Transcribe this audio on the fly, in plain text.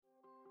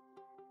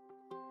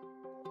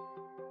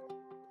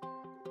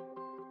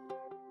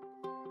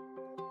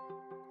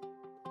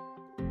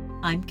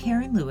I'm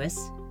Karen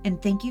Lewis,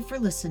 and thank you for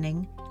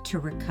listening to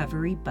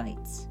Recovery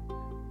Bites,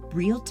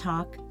 real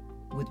talk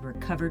with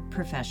recovered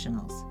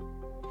professionals.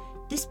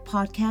 This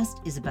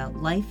podcast is about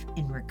life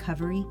in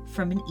recovery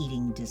from an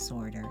eating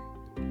disorder.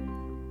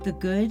 The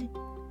good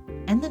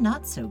and the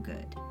not so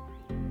good.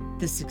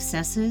 The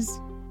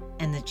successes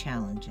and the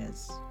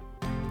challenges.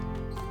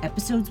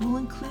 Episodes will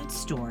include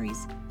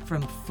stories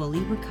from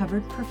fully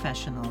recovered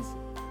professionals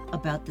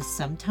about the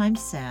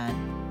sometimes sad,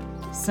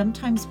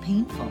 sometimes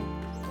painful,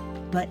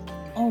 but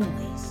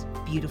always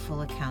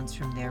beautiful accounts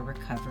from their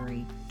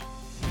recovery.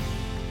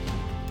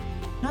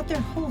 Not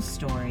their whole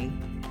story,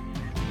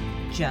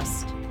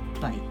 just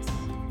bites.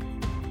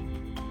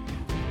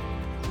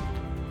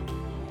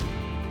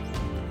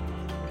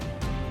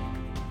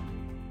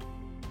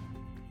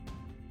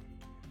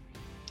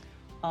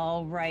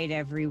 All right,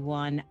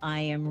 everyone. I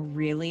am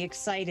really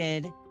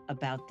excited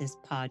about this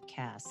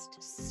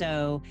podcast.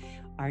 So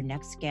our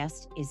next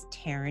guest is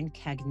Taryn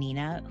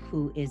Cagnina,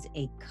 who is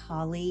a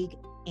colleague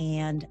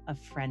and a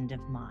friend of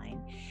mine.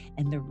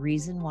 And the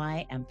reason why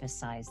I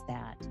emphasize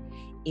that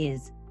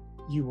is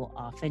you will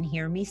often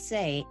hear me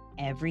say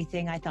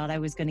everything I thought I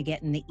was going to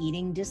get in the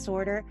eating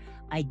disorder,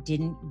 I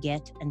didn't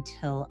get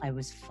until I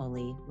was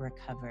fully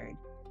recovered,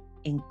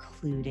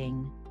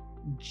 including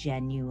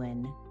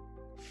genuine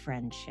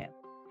friendship.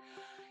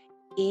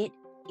 It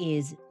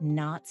is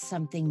not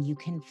something you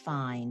can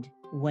find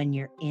when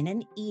you're in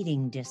an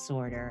eating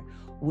disorder,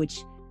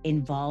 which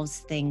involves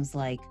things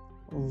like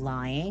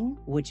lying,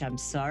 which I'm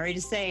sorry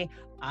to say,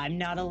 I'm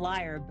not a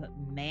liar, but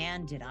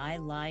man, did I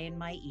lie in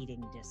my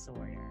eating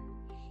disorder.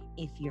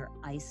 If you're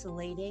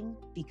isolating,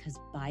 because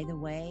by the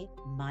way,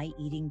 my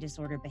eating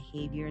disorder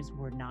behaviors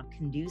were not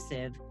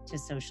conducive to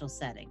social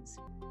settings.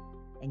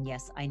 And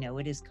yes, I know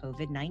it is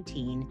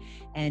COVID-19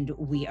 and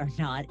we are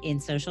not in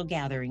social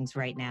gatherings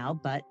right now,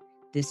 but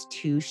this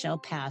too shall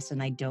pass,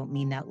 and I don't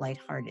mean that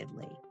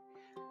lightheartedly.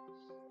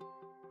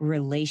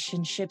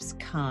 Relationships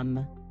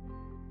come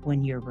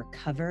when you're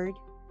recovered,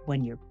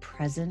 when you're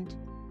present,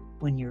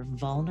 when you're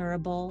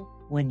vulnerable,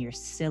 when you're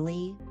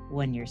silly,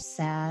 when you're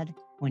sad,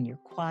 when you're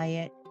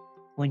quiet,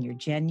 when you're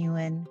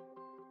genuine.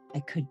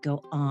 I could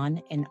go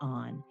on and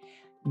on.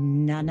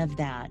 None of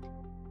that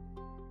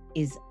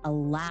is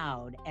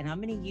allowed, and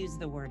I'm going to use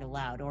the word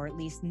allowed, or at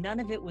least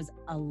none of it was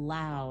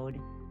allowed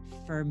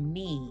for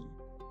me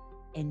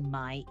in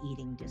my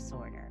eating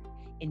disorder.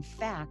 In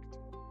fact,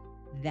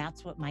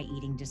 that's what my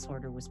eating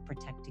disorder was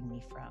protecting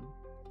me from.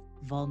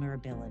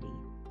 Vulnerability,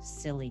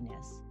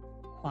 silliness,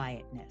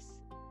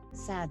 quietness,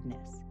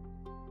 sadness,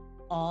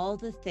 all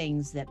the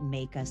things that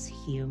make us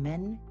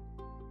human,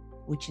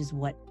 which is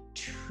what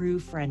true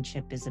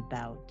friendship is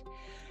about.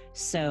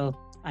 So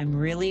I'm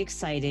really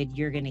excited.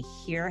 You're going to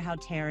hear how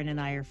Taryn and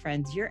I are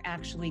friends. You're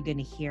actually going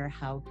to hear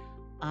how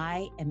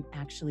I am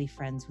actually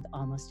friends with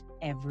almost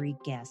every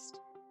guest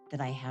that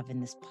I have in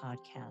this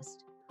podcast.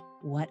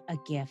 What a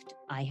gift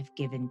I have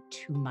given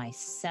to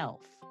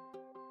myself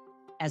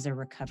as a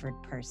recovered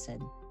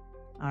person.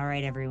 All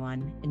right,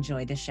 everyone,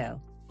 enjoy the show.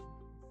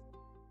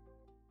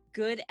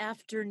 Good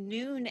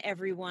afternoon,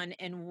 everyone,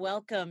 and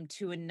welcome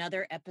to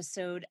another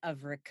episode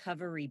of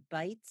Recovery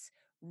Bites,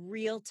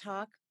 real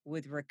talk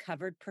with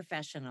recovered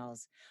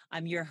professionals.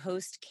 I'm your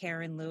host,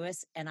 Karen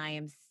Lewis, and I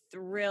am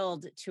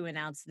thrilled to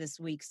announce this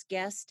week's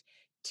guest,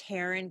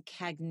 Taryn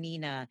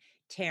Cagnina.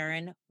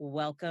 Taryn,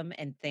 welcome,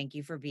 and thank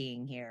you for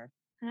being here.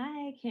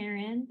 Hi,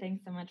 Karen.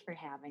 Thanks so much for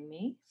having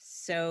me.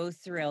 So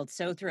thrilled,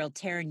 so thrilled.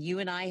 Taryn, you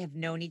and I have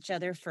known each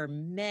other for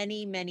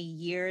many, many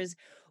years.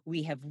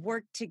 We have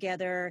worked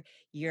together.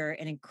 You're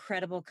an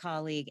incredible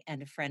colleague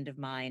and a friend of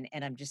mine,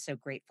 and I'm just so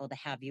grateful to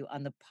have you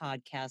on the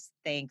podcast.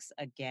 Thanks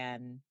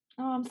again.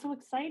 Oh, I'm so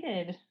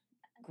excited.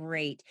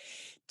 Great.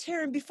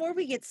 Taryn, before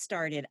we get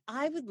started,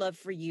 I would love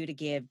for you to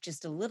give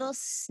just a little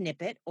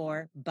snippet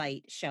or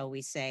bite, shall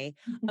we say,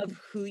 of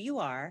who you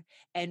are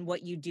and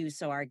what you do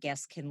so our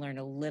guests can learn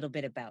a little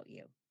bit about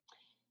you.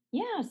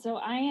 Yeah, so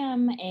I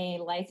am a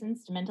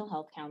licensed mental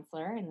health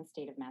counselor in the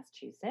state of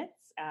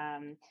Massachusetts.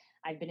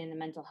 I've been in the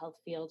mental health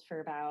field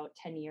for about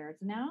 10 years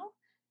now.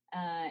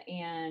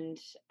 And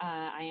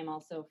I am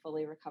also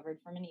fully recovered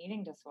from an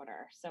eating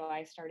disorder. So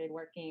I started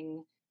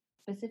working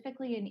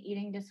specifically in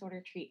eating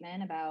disorder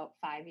treatment about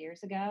 5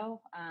 years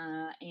ago.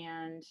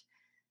 And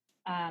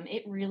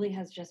it really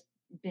has just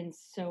been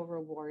so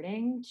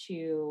rewarding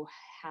to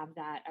have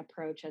that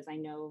approach, as I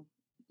know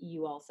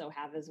you also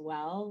have as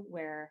well,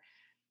 where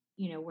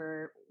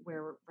we're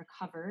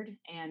recovered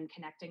and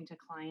connecting to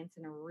clients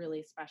in a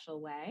really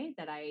special way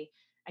that I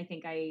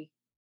think I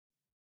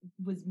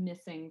was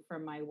missing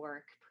from my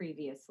work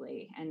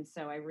previously. And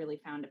so I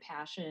really found a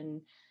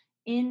passion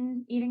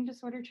in eating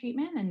disorder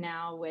treatment. And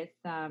now with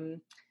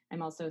I'm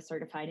also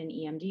certified in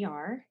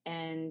EMDR,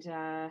 and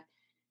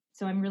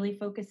So I'm really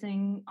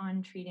focusing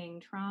on treating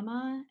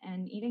trauma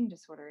and eating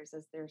disorders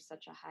as there's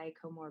such a high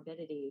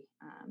comorbidity.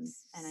 And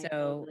I feel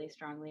So, really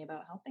strongly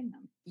about helping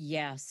them.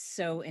 yeah,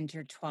 so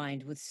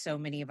intertwined with so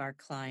many of our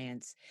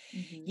clients.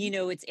 Mm-hmm. You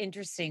know, it's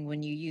interesting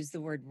when you use the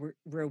word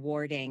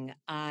rewarding.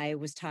 I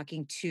was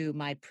talking to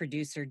my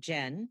producer,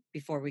 Jen,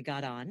 before we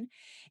got on,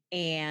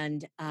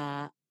 and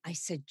I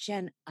said,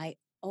 Jen, I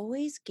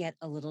always get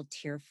a little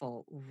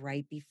tearful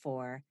right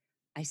before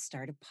I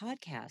start a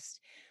podcast.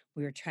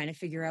 We were trying to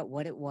figure out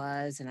what it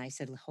was. And I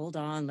said, hold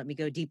on, let me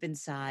go deep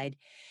inside.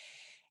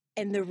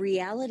 And the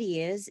reality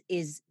is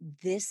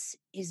this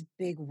is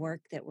big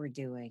work that we're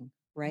doing,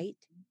 right?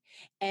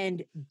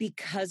 And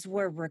because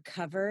we're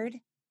recovered,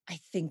 I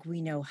think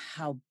we know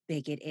how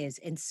big it is.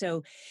 And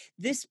so,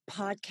 this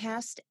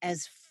podcast,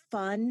 as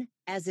fun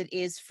as it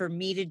is for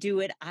me to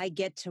do it, I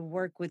get to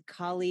work with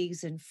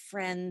colleagues and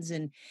friends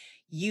and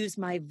use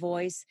my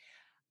voice.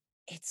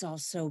 It's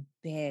also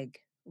big.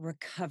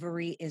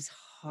 Recovery is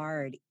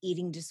hard,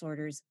 eating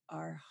disorders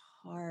are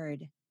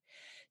hard.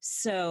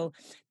 So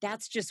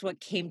that's just what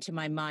came to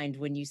my mind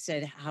when you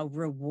said how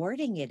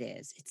rewarding it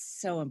is. It's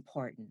so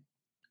important.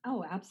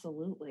 Oh,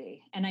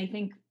 absolutely. And I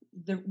think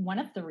the one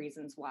of the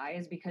reasons why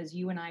is because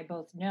you and I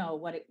both know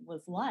what it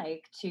was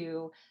like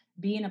to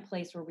be in a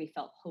place where we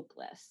felt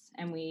hopeless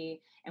and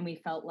we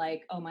felt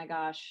like, oh my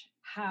gosh,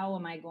 how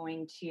am I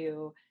going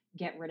to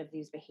get rid of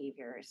these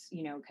behaviors?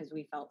 Because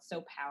we felt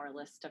so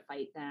powerless to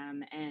fight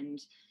them. And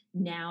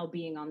now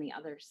being on the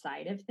other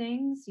side of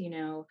things,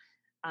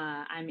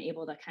 I'm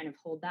able to kind of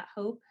hold that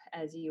hope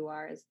as you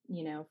are, as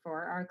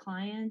for our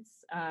clients.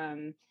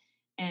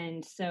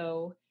 And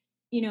so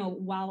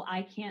while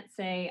I can't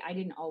say I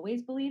didn't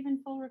always believe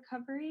in full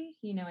recovery,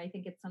 I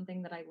think it's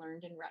something that I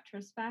learned in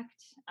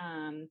retrospect.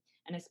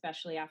 And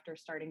especially after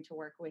starting to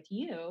work with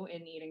you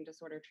in eating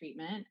disorder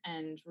treatment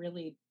and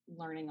really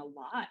learning a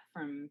lot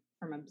from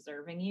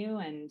observing you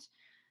and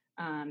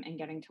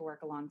getting to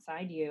work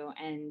alongside you.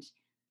 And,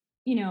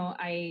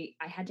 I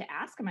had to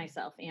ask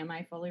myself, am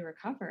I fully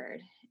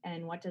recovered?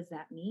 And what does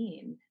that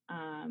mean?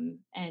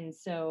 And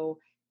so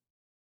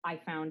I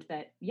found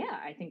that, yeah,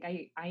 I think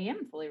I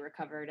am fully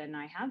recovered and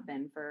I have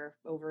been for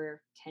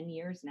over 10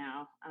 years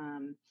now.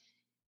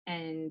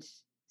 And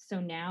so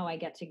now I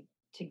get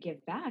to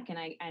give back and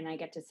I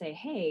get to say,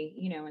 hey,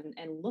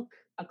 and look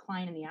a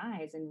client in the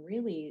eyes and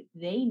really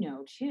they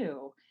know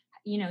too,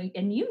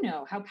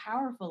 and how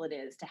powerful it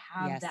is to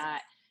have Yes.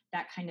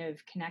 that kind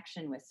of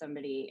connection with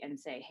somebody and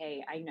say,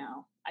 hey, I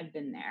know I've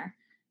been there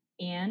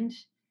and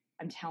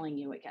I'm telling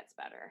you it gets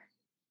better.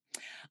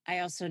 I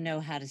also know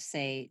how to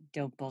say,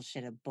 don't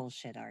bullshit a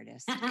bullshit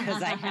artist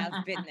because I have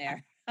been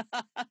there.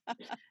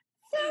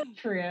 So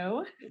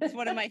true. It's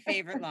one of my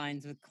favorite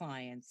lines with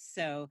clients.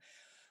 So,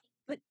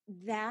 but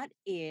that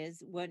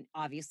is when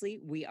obviously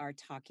we are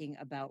talking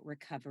about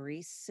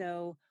recovery.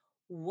 So,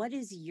 what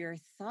is your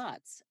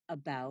thoughts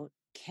about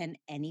can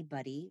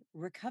anybody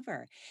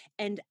recover?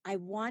 And I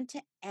want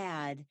to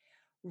add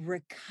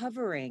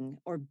recovering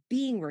or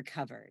being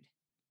recovered,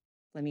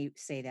 let me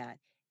say that,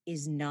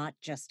 is not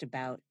just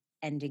about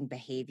ending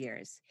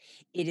behaviors.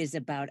 It is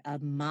about a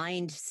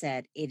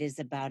mindset. It is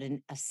about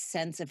a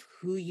sense of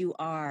who you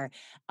are,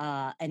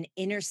 an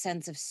inner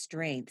sense of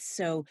strength.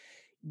 So,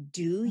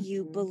 do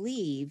you Mhm.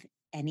 believe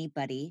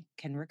anybody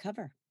can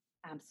recover?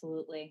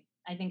 Absolutely.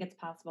 I think it's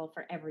possible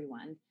for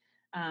everyone.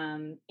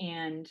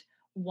 And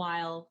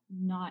while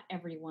not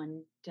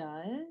everyone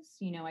does,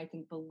 I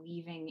think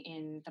believing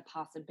in the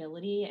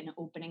possibility and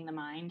opening the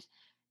mind.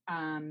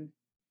 Um,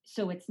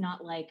 so it's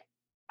not like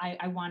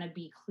I want to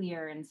be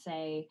clear and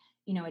say,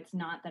 it's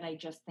not that I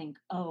just think,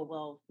 oh,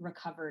 well,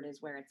 recovered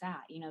is where it's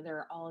at. There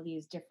are all of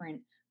these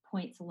different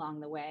points along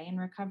the way in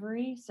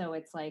recovery. So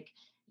it's like,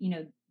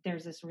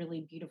 there's this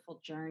really beautiful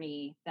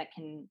journey that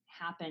can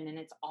happen. And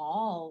it's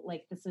all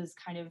like, this is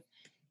kind of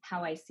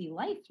how I see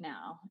life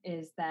now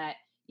is that,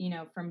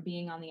 from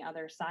being on the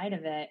other side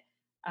of it,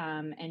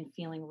 and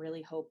feeling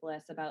really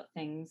hopeless about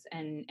things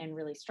and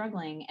really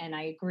struggling. And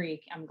I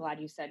agree. I'm glad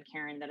you said,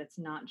 Karen, that it's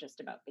not just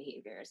about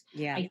behaviors.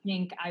 Yeah. I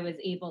think I was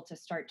able to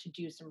start to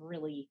do some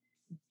really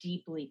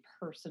deeply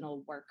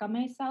personal work on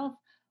myself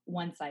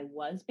once I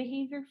was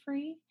behavior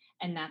free.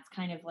 And that's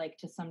kind of like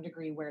to some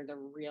degree where the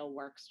real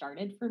work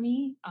started for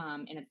me,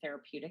 in a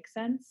therapeutic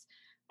sense.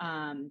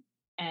 Um,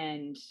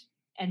 and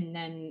and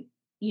then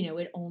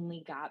it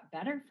only got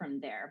better from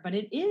there. But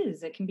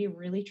it can be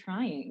really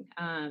trying.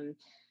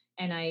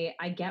 And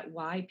I get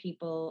why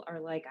people are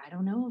like, I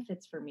don't know if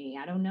it's for me.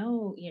 I don't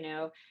know,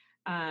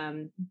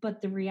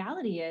 but the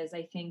reality is,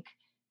 I think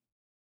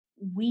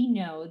we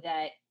know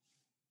that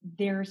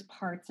there's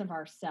parts of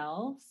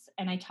ourselves,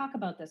 and I talk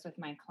about this with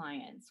my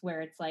clients,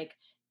 where it's like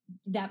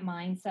that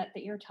mindset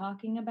that you're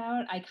talking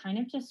about, I kind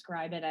of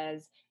describe it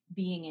as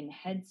being in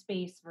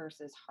headspace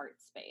versus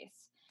heart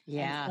space. And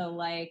Yeah. so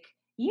like,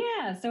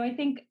 yeah, so I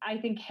think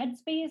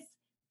headspace,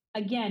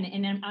 again,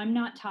 and I'm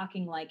not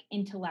talking like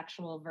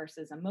intellectual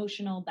versus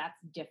emotional,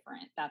 that's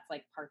different. That's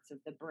like parts of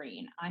the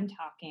brain. I'm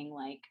talking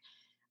like,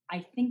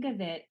 I think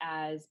of it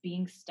as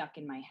being stuck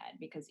in my head,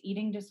 because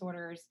eating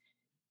disorders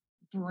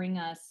bring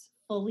us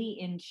fully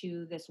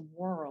into this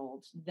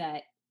world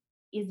that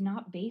is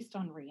not based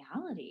on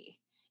reality.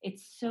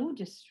 It's so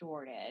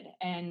distorted.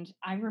 And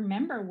I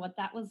remember what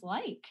that was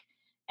like.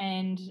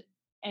 And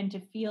and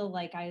to feel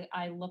like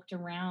I looked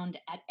around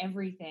at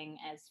everything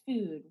as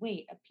food,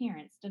 weight,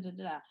 appearance, da da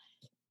da.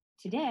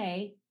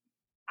 Today,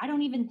 I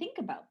don't even think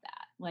about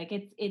that. Like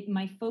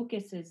my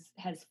focus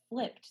has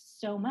flipped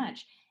so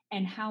much.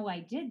 And how I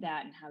did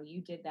that and how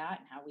you did that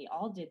and how we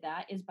all did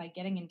that is by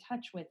getting in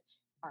touch with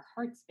our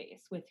heart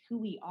space, with who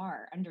we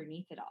are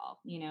underneath it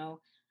all.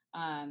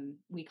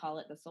 We call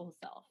it the soul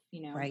self,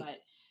 Right.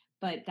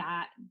 but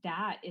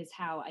that is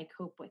how I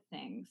cope with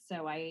things.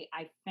 So I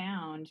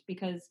found,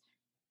 because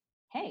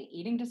hey,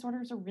 eating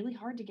disorders are really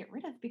hard to get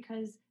rid of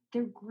because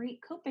they're great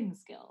coping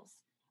skills.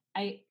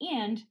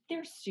 And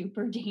they're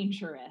super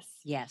dangerous.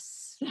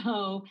 Yes.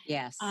 So,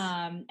 Yes.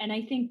 and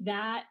I think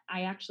that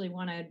I actually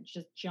want to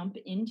just jump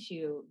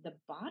into the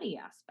body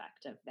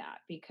aspect of that,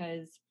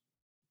 because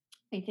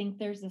I think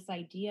there's this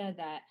idea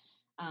that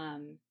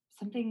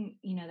something,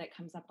 that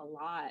comes up a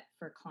lot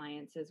for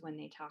clients is when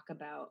they talk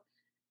about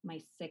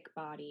my sick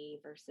body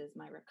versus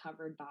my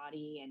recovered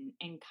body,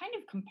 and kind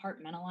of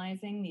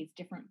compartmentalizing these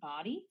different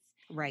bodies,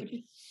 Right. which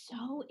is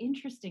so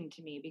interesting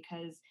to me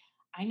because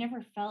I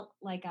never felt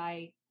like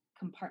I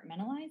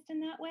compartmentalized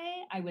in that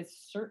way. I was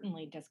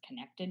certainly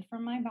disconnected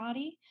from my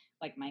body.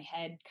 Like my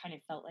head kind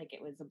of felt like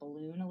it was a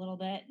balloon a little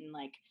bit, and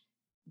like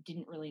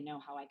didn't really know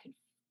how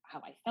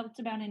I felt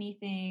about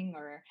anything,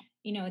 or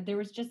there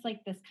was just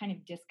like this kind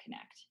of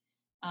disconnect.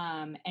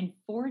 And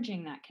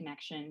forging that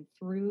connection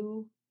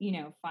through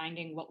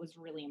finding what was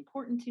really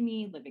important to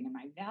me, living in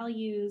my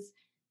values,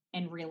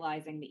 and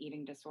realizing the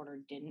eating disorder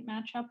didn't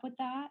match up with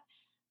that.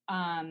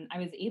 I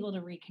was able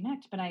to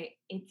reconnect, but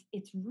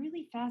it's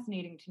really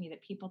fascinating to me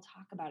that people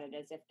talk about it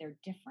as if they're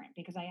different,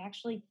 because I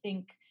actually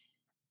think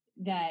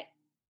that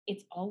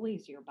it's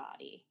always your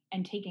body,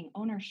 and taking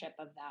ownership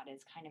of that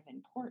is kind of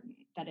important.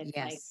 That it's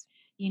like, Yes.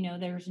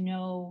 there's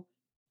no,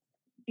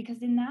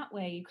 because in that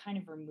way you kind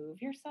of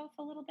remove yourself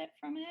a little bit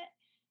from it.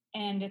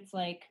 And it's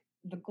like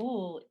the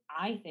goal,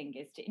 I think,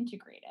 is to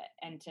integrate it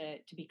and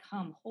to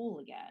become whole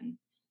again.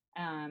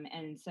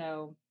 And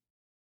so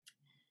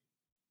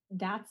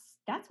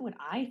that's what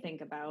I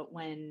think about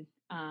when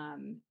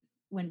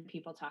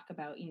people talk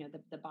about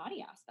the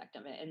body aspect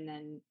of it. And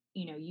then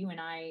you and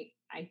I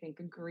think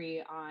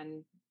agree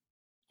on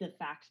the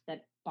fact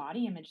that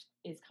body image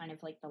is kind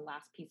of like the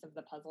last piece of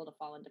the puzzle to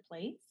fall into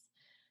place.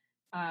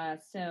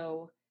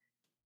 So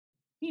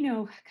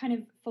kind of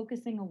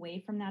focusing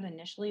away from that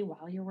initially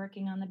while you're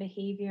working on the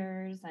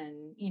behaviors,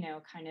 and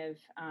kind of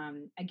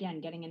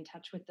again getting in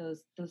touch with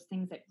those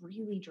things that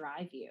really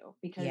drive you,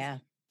 because Yeah.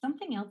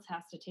 something else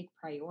has to take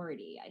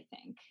priority, I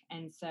think.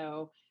 And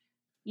so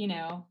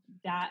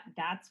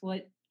that's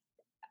what,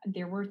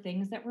 there were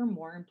things that were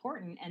more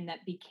important and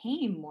that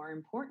became more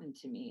important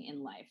to me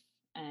in life.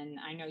 And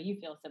I know you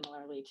feel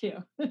similarly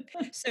too.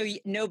 So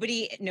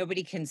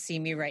nobody can see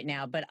me right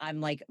now, but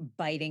I'm like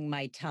biting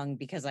my tongue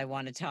because I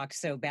want to talk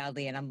so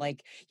badly, and I'm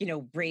like,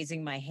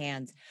 raising my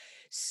hands.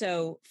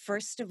 So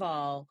first of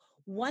all,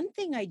 one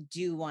thing I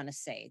do want to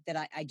say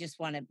that I just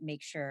want to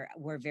make sure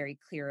we're very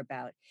clear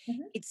about,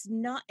 Mhm. it's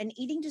not, an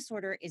eating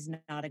disorder is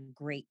not a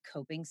great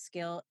coping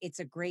skill. It's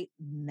a great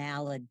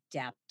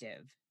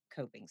maladaptive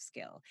coping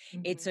skill.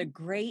 It's a Mhm.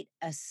 great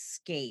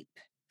escape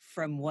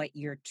from what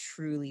you're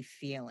truly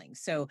feeling.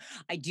 So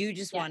I do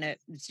Yes.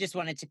 just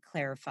wanted to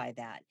clarify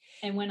that.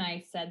 And when I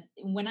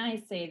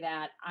say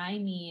that, I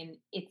mean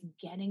it's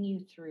getting you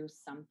through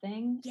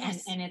something, and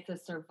Yes. it's a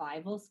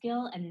survival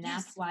skill, and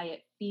that's Yes. why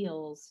it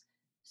feels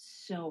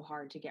so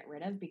hard to get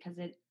rid of, because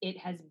it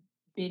has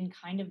been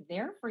kind of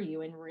there for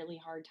you in really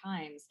hard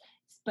times.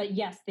 But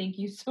yes, thank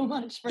you so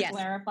much for Yes.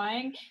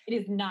 clarifying. It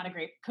is not a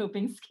great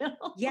coping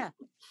skill. Yeah.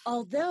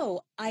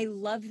 Although I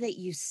love that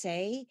you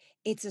say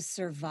it's a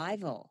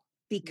survival,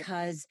 Yeah.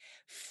 because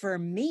for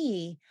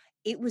me,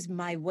 it was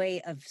my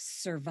way of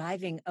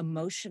surviving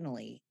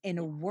emotionally in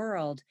a Yeah.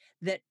 world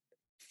that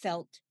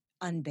felt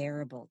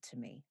unbearable to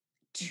me,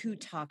 too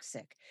Mhm.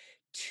 toxic,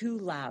 too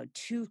loud,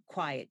 too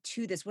quiet,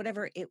 too this,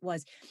 whatever it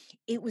was.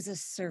 It was a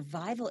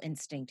survival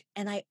instinct.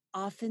 And I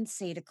often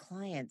say to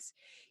clients,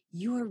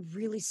 you are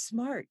really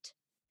smart.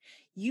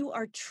 You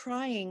are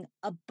trying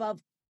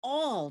above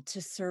all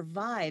to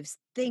survive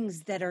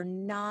things that are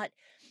not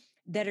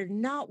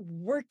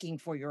working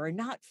for you or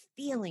not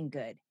feeling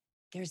good.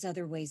 There's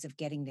other ways of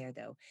getting there,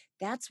 though.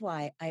 That's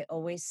why I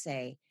always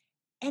say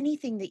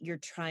anything that you're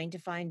trying to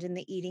find in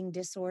the eating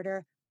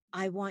disorder,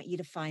 I want you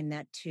to find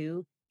that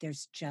too.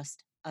 There's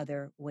just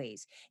other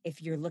ways.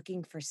 If you're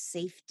looking for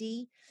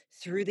safety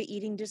through the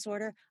eating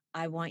disorder,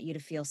 I want you to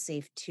feel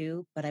safe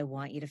too, but I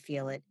want you to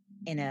feel it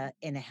in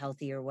a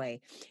healthier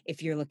way.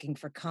 If you're looking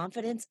for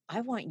confidence,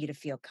 I want you to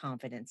feel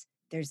confidence.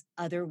 There's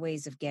other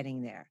ways of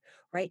getting there,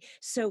 right?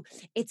 So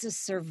it's a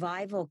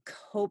survival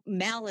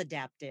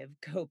maladaptive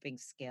coping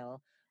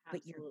skill,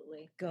 but you're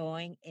Absolutely.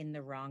 going in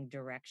the wrong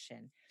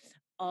direction.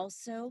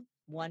 Also,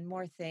 one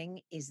more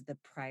thing is the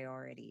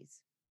priorities.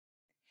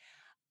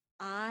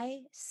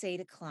 I say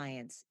to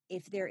clients,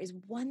 if there is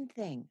one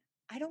thing,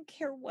 I don't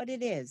care what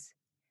it is,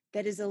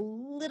 that is a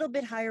little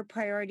bit higher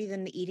priority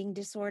than the eating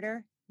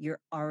disorder, you're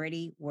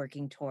already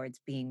working towards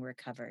being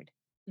recovered.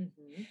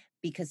 Mm-hmm.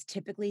 Because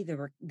typically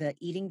the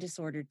eating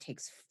disorder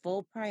takes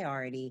full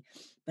priority.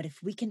 But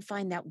if we can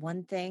find that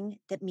one thing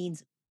that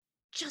means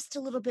just a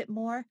little bit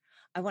more,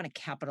 I want to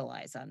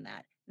capitalize on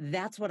that.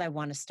 That's what I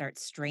want to start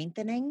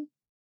strengthening.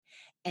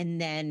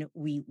 And then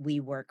we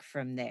work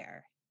from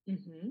there.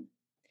 Mm-hmm.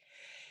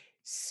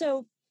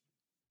 So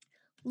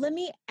let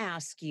me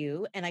ask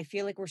you, and I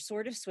feel like we're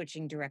sort of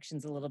switching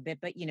directions a little bit,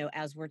 but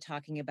as we're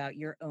talking about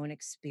your own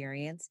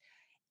experience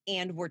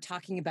and we're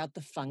talking about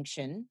the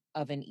function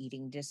of an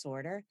eating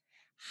disorder,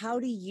 how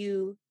do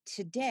you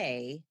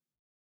today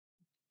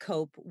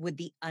cope with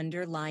the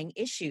underlying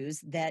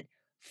issues that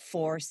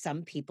for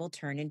some people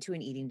turn into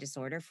an eating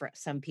disorder, for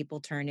some people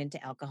turn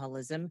into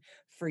alcoholism,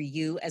 for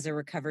you as a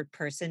recovered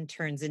person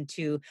turns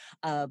into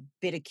a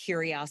bit of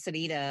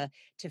curiosity to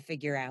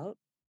figure out?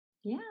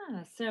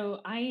 Yeah.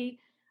 So I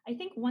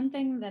think one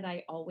thing that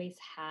I always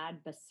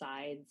had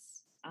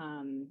besides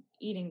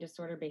eating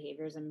disorder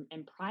behaviors and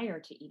prior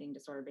to eating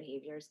disorder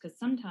behaviors, because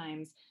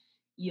sometimes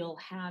you'll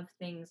have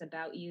things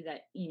about you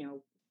that,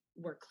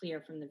 were clear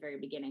from the very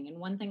beginning. And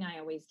one thing I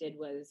always did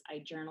was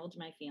I journaled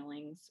my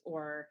feelings,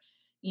 or,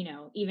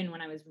 even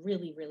when I was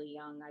really, really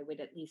young, I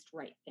would at least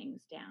write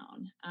things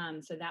down.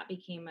 So that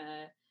became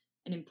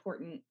an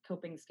important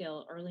coping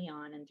skill early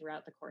on and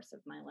throughout the course of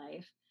my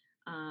life.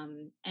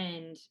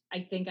 And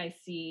I think I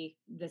see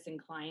this in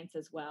clients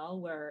as well,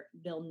 where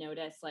they'll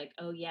notice, like,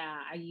 oh,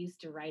 yeah, I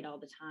used to write all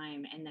the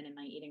time. And then in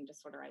my eating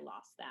disorder, I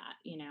lost that.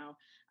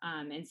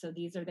 And so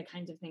these are the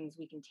kinds of things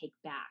we can take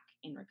back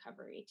in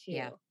recovery too.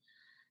 Yeah.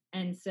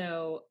 And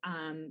so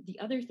the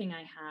other thing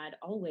I had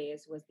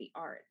always was the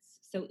arts.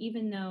 So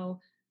even though,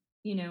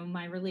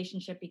 my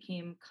relationship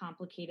became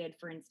complicated,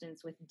 for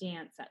instance, with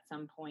dance at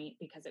some point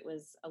because it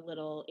was a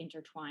little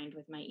intertwined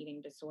with my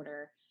eating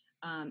disorder,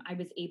 I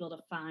was able to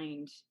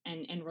find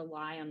and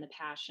rely on the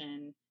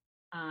passion.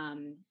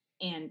 Um,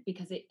 and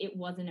because it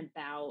wasn't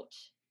about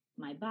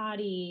my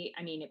body,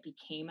 I mean, it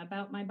became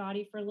about my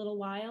body for a little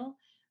while,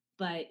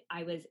 but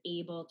I was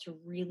able to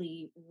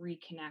really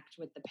reconnect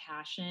with the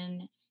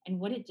passion and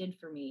what it did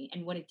for me.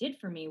 And what it did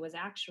for me was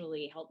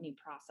actually help me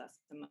process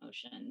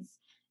emotions.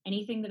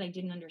 Anything that I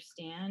didn't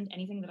understand,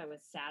 anything that I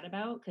was sad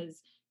about,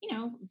 because,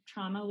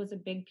 trauma was a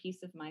big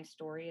piece of my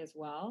story as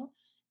well.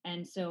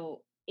 And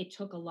so it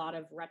took a lot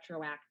of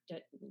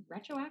retroactive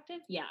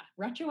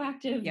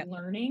Yep.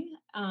 learning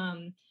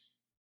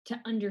to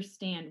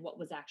understand what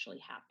was actually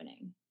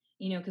happening.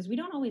 Because we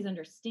don't always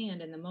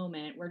understand in the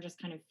moment. We're just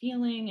kind of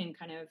feeling and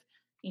kind of,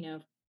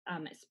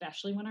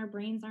 especially when our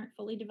brains aren't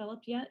fully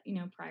developed yet,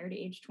 prior to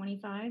age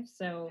 25.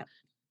 So, Yep.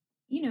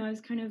 I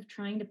was kind of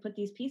trying to put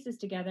these pieces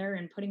together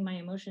and putting my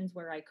emotions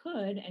where I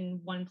could.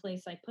 And one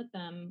place I put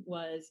them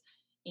was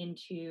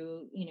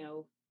into,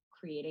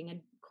 creating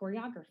a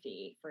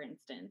choreography, for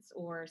instance,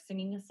 or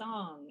singing a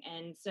song.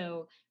 And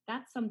so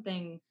that's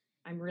something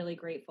I'm really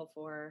grateful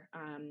for.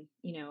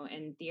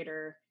 And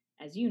theater,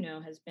 as you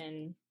know, has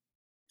been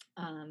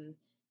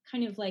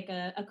kind of like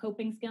a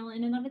coping skill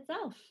in and of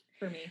itself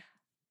for me.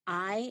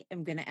 I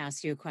am going to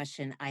ask you a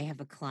question. I have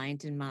a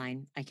client in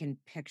mind. I can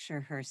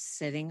picture her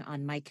sitting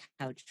on my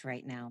couch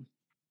right now.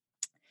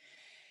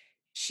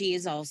 She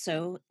is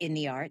also in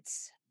the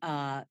arts,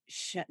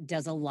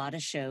 does a lot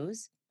of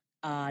shows,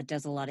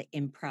 does a lot of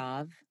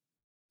improv,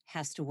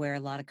 has to wear a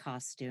lot of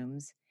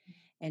costumes.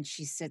 And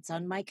she sits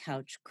on my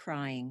couch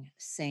crying,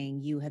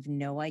 saying, "You have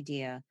no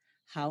idea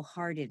how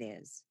hard it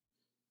is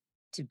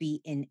to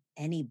be in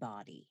any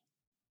body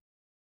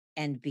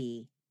and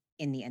be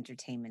in the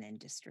entertainment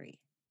industry,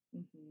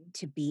 Mm-hmm.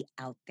 to be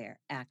out there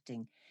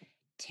acting."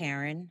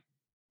 Taryn,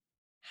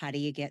 how do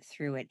you get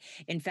through it?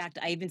 In fact,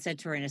 I even said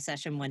to her in a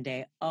session one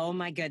day, "Oh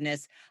my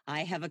goodness,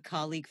 I have a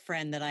colleague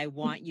friend that I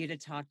want you to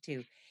talk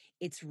to."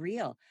 It's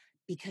real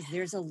because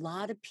there's a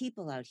lot of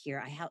people out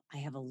here. I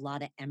have a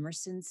lot of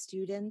Emerson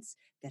students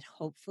that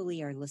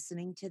hopefully are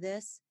listening to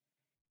this.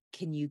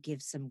 Can you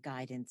give some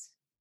guidance?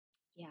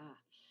 Yeah.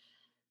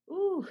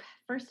 Ooh,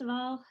 first of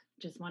all,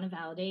 just want to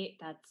validate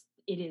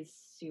it is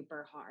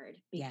super hard,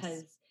 Yes.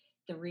 because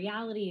the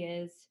reality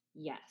is,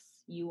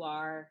 yes, you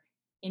are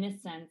in a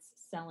sense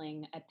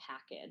selling a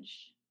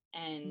package,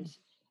 and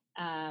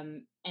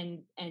Mm.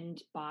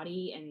 and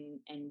body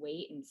and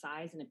weight and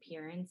size and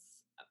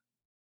appearance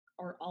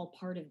are all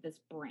part of this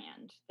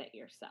brand that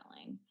you're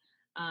selling.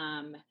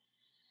 Um,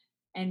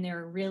 and there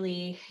are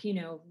really,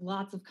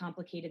 lots of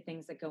complicated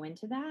things that go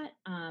into that.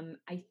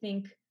 I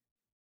think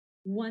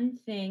one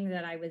thing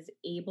that I was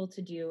able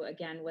to do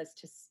again was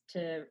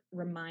to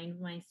remind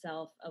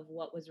myself of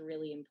what was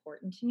really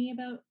important to me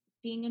about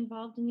being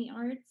involved in the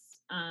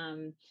arts.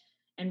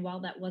 And while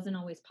that wasn't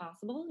always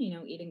possible,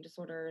 eating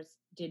disorders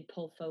did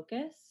pull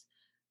focus.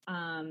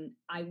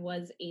 I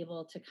was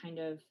able to kind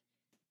of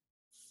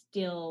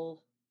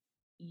still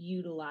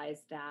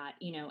utilize that,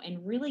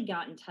 and really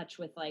got in touch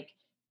with, like,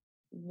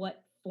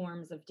 what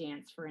forms of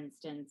dance, for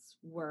instance,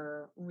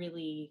 were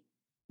really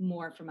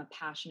more from a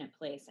passionate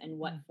place, and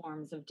what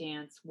forms of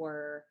dance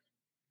were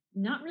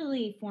not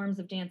really forms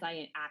of dance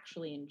I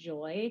actually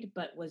enjoyed,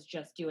 but was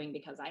just doing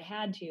because I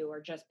had to,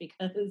 or just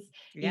because,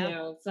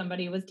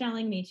 somebody was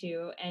telling me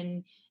to.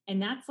 And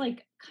that's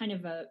like kind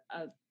of a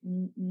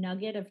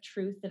nugget of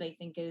truth that I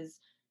think is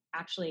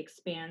actually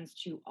expands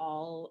to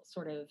all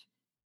sort of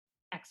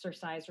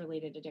exercise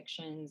related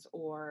addictions,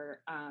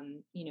 or,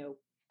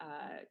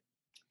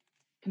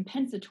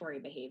 compensatory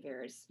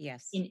behaviors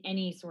Yes. in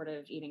any sort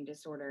of eating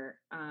disorder.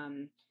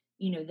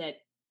 That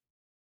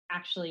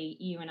actually,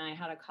 you and I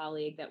had a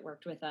colleague that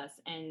worked with us,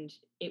 and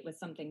it was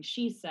something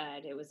she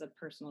said. It was a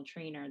personal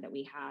trainer that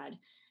we had,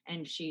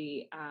 and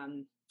she,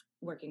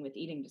 working with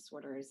eating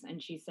disorders,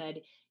 and she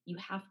said, you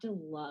have to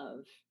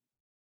love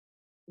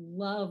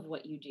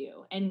what you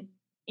do. And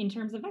in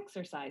terms of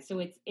exercise, so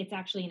it's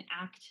actually an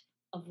act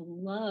of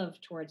love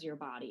towards your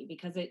body,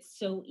 because it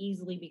so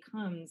easily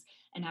becomes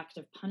an act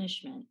of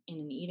punishment in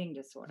an eating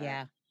disorder.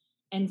 Yeah.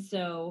 And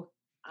so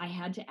I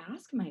had to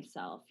ask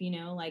myself,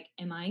 like,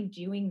 am I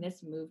doing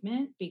this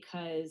movement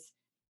because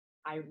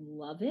I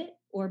love it,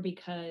 or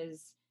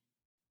because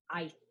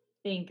I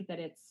think that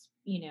it's,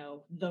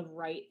 the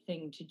right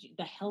thing to do,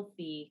 the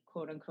healthy,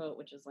 quote unquote,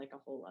 which is like a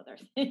whole other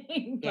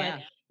thing,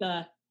 but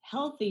the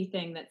healthy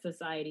thing that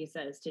society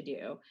says to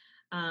do.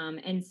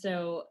 And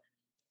so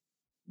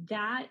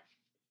that,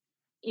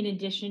 in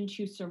addition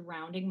to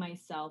surrounding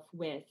myself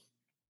with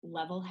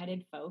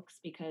level-headed folks,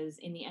 because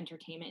in the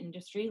entertainment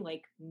industry,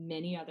 like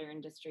many other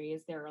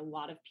industries, there are a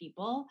lot of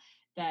people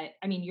that,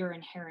 I mean, you're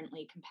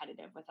inherently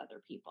competitive with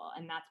other people,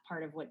 and that's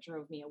part of what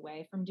drove me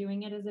away from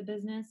doing it as a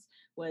business.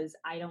 Was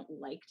I don't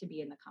like to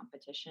be in the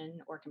competition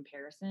or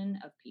comparison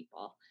of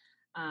people.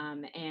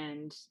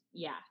 And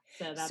yeah,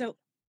 so that's, So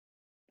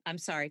I'm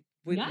sorry.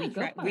 yeah,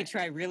 go for We it.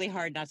 try really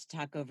hard not to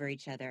talk over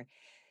each other.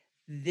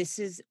 This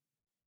is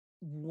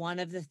one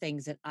of the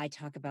things that I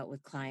talk about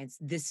with clients.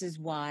 This is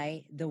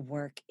why the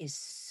work is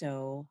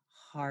so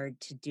hard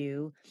to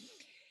do.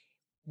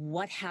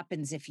 What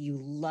happens if you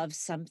love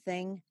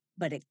something,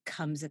 but it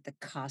comes at the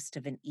cost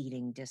of an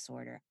eating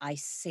disorder? I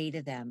say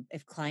to them,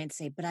 if clients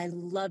say, but I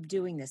love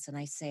doing this, and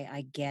I say,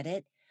 I get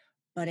it,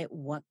 but at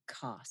what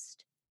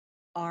cost?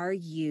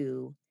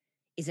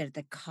 Is it at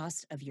the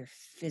cost of your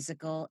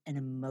physical and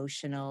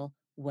emotional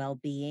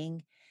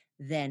well-being?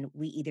 Then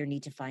we either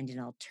need to find an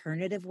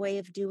alternative way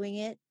of doing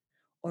it,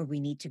 or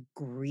we need to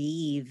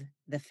grieve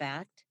the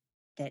fact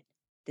that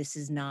this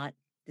is not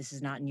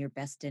in your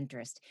best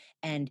interest.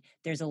 And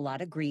there's a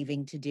lot of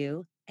grieving to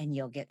do, and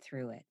you'll get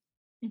through it.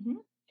 Mm-hmm.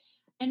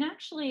 And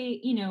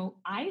actually,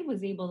 I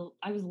was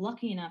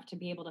lucky enough to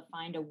be able to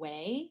find a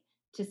way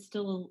to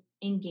still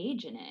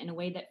engage in it in a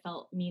way that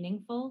felt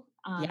meaningful.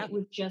 It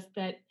was just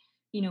that,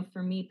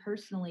 for me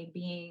personally,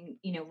 being,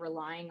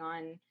 relying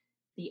on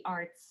the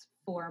arts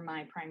for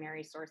my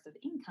primary source of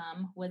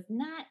income was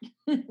not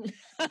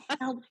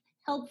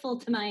helpful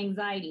to my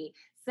anxiety.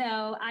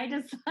 So I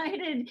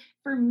decided,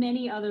 for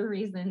many other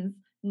reasons,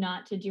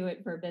 not to do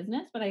it for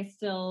business, but I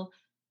still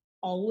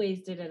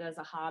always did it as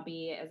a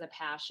hobby, as a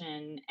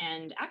passion,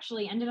 and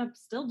actually ended up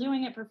still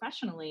doing it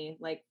professionally,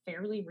 like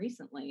fairly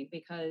recently,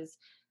 because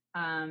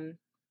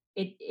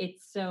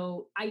it's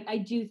so, I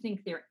do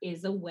think there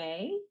is a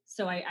way.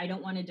 So I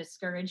don't want to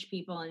discourage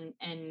people and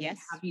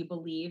have you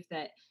believe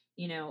that,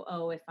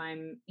 oh, if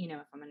I'm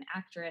an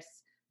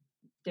actress,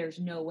 there's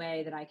no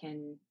way that I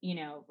can,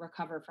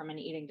 recover from an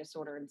eating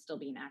disorder and still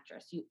be an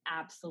actress. You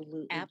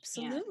absolutely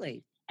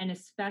can. And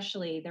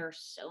especially, there are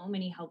so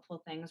many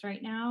helpful things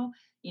right now.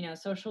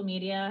 Social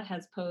media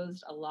has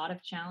posed a lot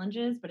of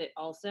challenges, but it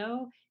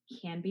also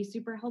can be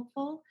super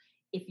helpful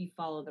if you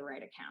follow the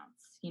right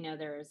accounts.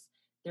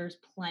 There's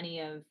plenty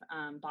of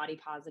body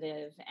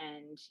positive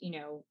and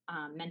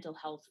mental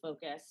health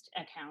focused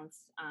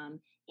accounts,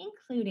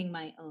 including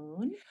my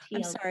own TLC.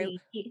 I'm sorry.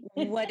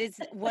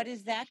 What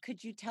is that?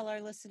 Could you tell our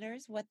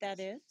listeners what that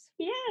is?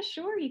 Yeah,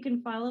 sure. You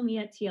can follow me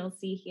at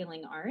TLC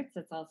Healing Arts.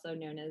 It's also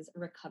known as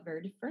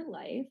Recovered for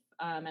Life.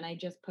 And I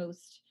just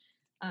post,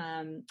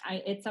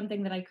 it's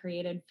something that I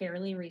created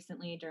fairly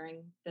recently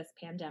during this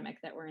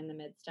pandemic that we're in the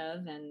midst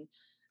of. And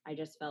I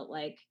just felt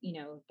like,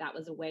 that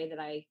was a way that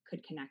I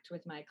could connect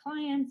with my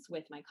clients,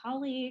 with my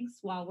colleagues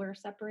while we're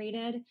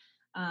separated,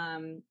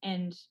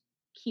 and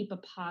keep a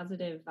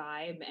positive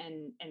vibe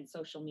and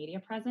social media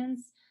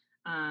presence.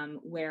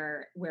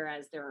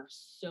 Whereas there are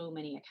so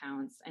many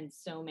accounts and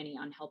so many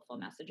unhelpful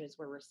messages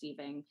we're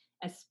receiving,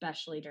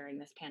 especially during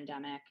this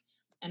pandemic.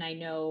 And I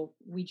know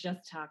we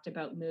just talked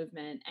about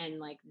movement, and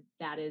like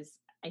that is,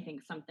 I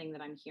think, something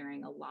that I'm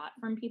hearing a lot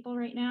from people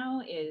right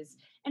now is,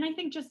 and I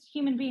think just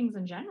human beings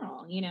in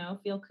general,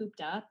 feel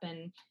cooped up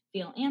and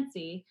feel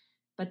antsy.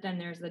 But then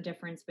there's the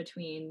difference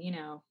between,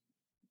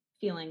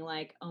 feeling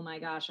like, oh my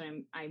gosh,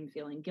 I'm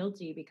feeling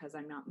guilty because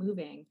I'm not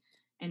moving.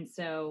 And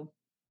so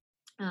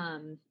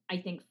I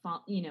think,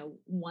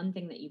 one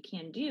thing that you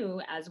can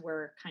do, as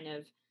we're kind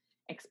of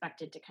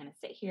expected to kind of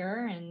sit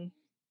here, and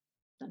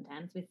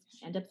sometimes we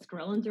end up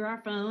scrolling through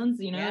our phones,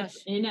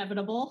 it's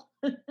inevitable.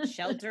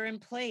 Shelter in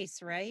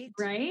place, right?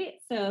 Right.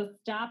 So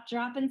stop,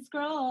 drop, and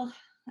scroll.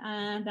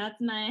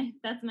 That's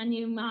my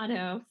new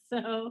motto.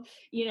 So,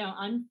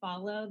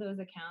 unfollow those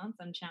accounts.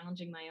 I'm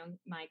challenging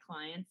my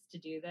clients to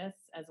do this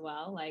as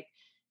well. Like,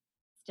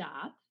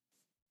 stop,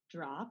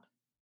 drop,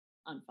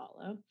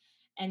 unfollow,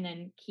 and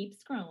then keep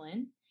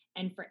scrolling.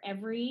 And for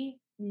every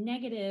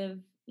negative,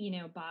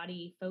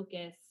 body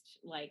focused,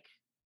 like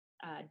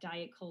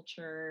diet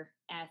culture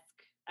esque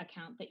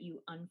account that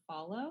you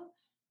unfollow,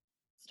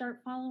 start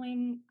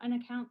following an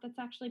account that's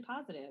actually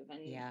positive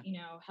and Yeah.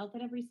 health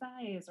at every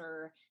size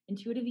or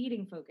intuitive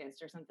eating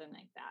focused or something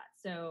like that.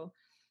 So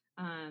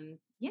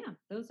yeah,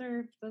 those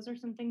are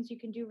some things you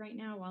can do right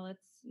now while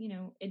it's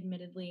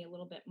admittedly a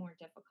little bit more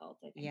difficult,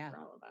 I think, Yeah. for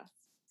all of us.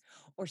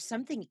 Or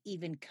something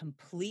even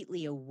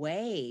completely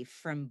away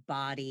from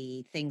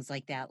body, things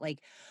like that.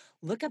 Like,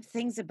 look up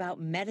things about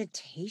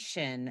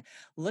meditation,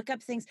 look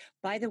up things.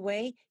 By the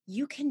way,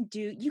 you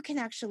can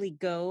actually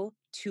go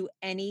to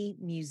any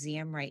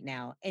museum right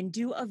now and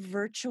do a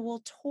virtual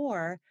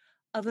tour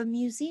of a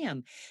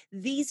museum.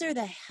 These are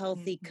the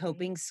healthy Mhm.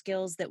 coping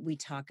skills that we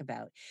talk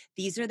about.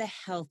 These are the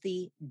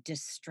healthy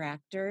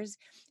distractors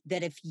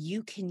that if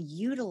you can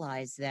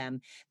utilize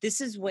them,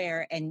 this is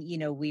where, and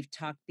we've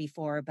talked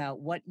before about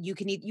what you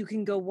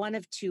can go one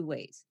of two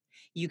ways.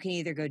 You can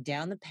either go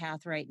down the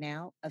path right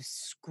now of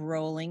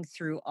scrolling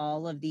through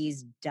all of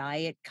these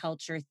diet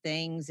culture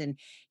things, and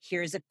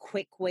here's a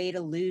quick way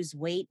to lose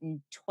weight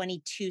in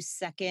 22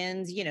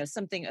 seconds,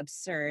 something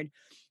absurd.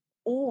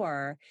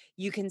 Or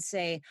you can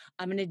say,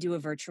 I'm going to do a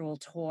virtual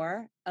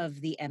tour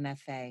of the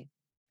MFA,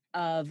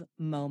 of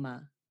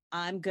MoMA.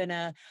 I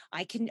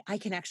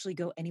can actually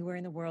go anywhere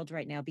in the world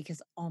right now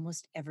because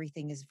almost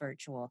everything is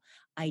virtual.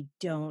 I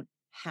don't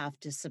have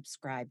to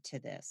subscribe to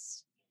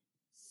this.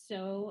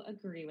 So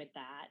agree with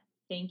that.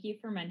 Thank you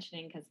for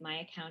mentioning, because my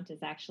account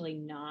is actually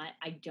not,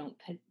 I don't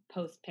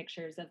post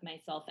pictures of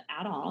myself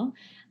at all.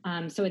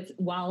 So it's,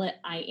 while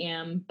I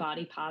am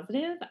body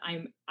positive,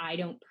 I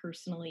don't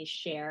personally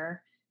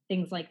share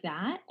things like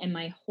that. And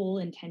my whole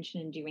intention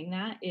in doing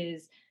that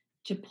is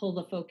to pull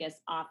the focus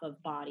off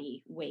of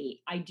body weight.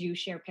 I do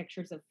share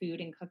pictures of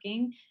food and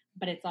cooking,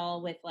 but it's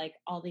all with like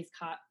all these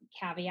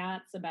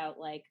caveats about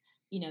like,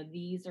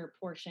 these are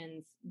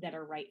portions that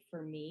are right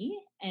for me,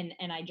 and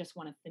I just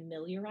want to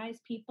familiarize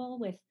people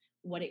with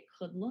what it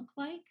could look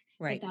like,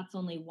 but Right. that's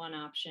only one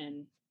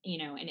option,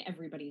 and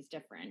everybody's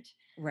different.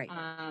 Right.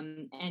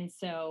 And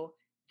so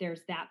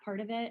there's that part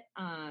of it.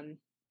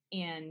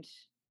 And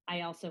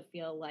I also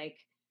feel like,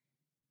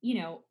 you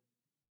know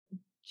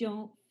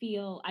don't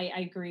feel, I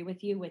agree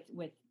with you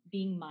with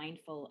being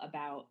mindful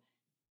about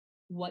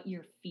what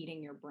you're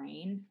feeding your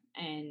brain.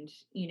 And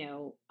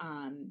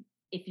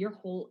if you're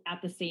whole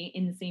at the same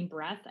in the same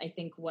breath, I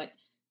think what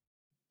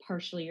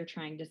partially you're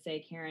trying to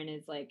say, Karen,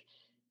 is like,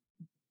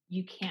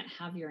 you can't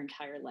have your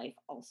entire life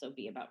also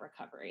be about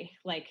recovery,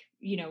 like,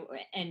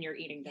 and your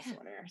eating Yeah.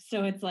 disorder.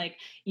 So it's like,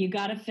 you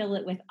got to fill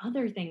it with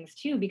other things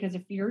too, because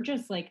if you're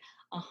just like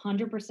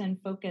 100%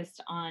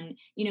 focused on,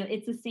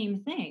 it's the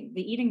same thing.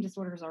 The eating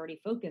disorder is already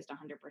focused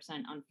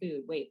 100% on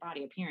food, weight,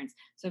 body, appearance.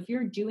 So if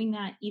you're doing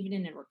that even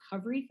in a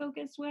recovery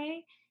focused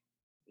way,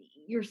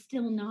 you're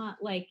still not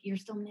like, you're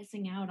still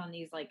missing out on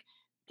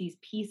these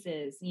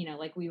pieces,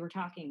 like we were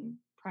talking,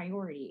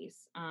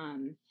 priorities,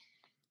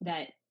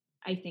 that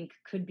I think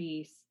could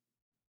be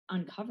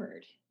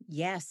uncovered.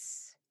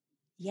 Yes.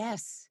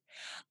 Yes.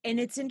 And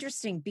it's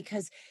interesting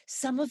because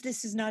some of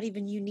this is not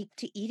even unique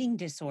to eating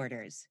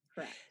disorders.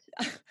 Correct.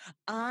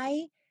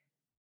 I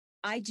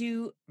I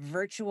do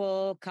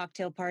virtual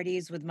cocktail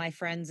parties with my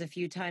friends a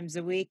few times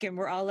a week, and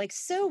we're all like,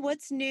 "So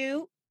what's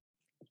new?"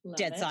 Love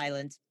Dead it.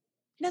 silence.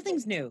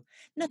 Nothing's new.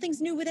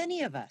 Nothing's new with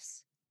any of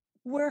us.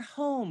 We're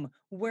home.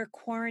 We're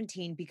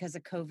quarantined because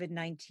of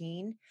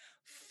COVID-19.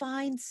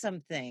 Find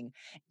something.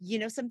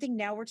 Something.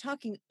 Now we're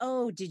talking,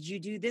 oh, did you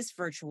do this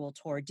virtual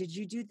tour? Did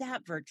you do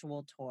that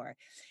virtual tour?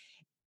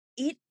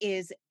 It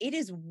is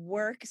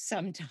work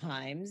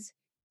sometimes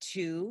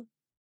to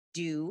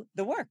do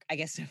the work. I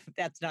guess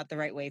that's not the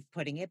right way of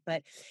putting it,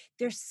 but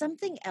there's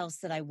something else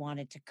that I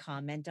wanted to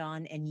comment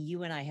on, and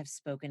you and I have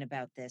spoken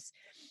about this.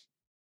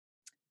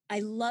 I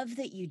love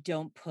that you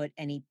don't put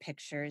any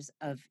pictures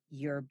of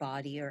your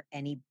body or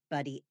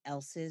anybody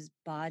else's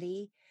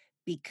body,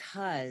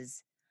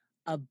 because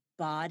a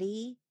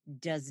body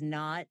does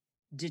not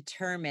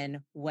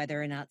determine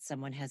whether or not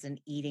someone has an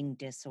eating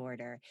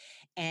disorder.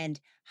 And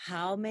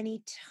how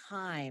many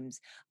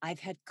times I've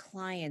had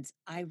clients,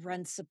 I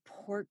run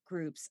support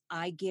groups,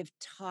 I give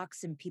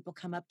talks, and people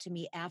come up to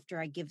me after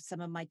I give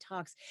some of my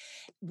talks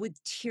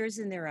with tears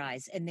in their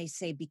eyes. And they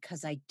say,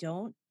 because I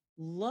don't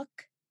look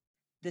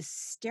the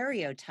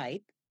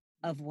stereotype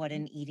of what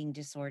an eating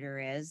disorder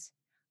is,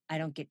 I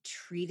don't get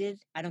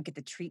treated. I don't get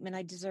the treatment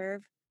I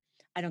deserve.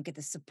 I don't get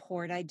the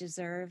support I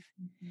deserve.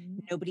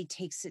 Mhm. Nobody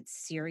takes it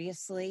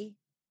seriously.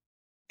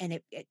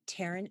 And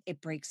Taryn, it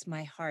breaks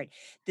my heart.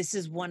 This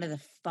is one of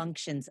the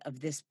functions of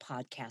this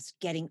podcast,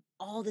 getting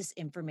all this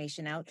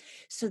information out.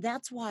 So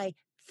that's why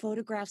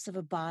photographs of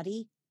a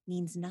body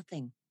means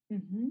nothing.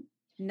 Mhm. I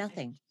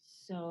Nothing.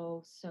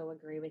 so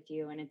agree with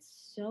you. And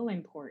it's so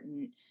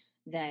important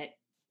that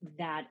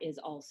that is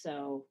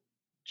also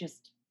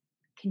just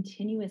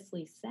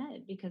continuously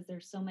said, because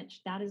there's so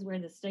much, that is where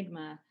the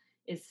stigma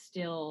is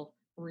still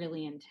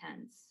really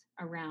intense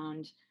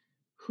around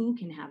who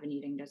can have an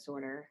eating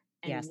disorder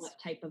and Yes. what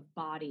type of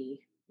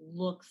body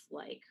looks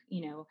like.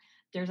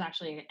 There's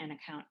actually an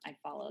account I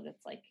follow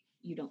that's like,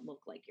 you don't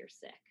look like you're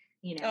sick,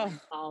 Oh, and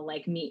it's all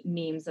like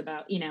memes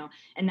about,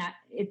 and that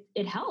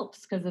it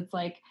helps, because it's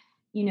like,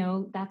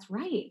 that's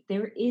right.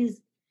 There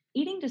is,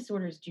 eating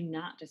disorders do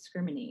not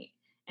discriminate.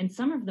 And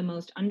some of the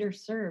most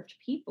underserved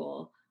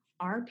people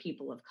are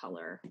people of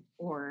color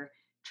or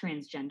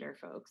transgender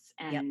folks.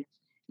 yep. And,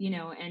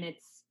 and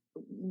it's,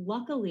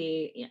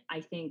 luckily,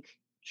 I think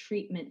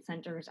treatment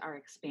centers are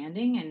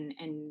expanding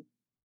and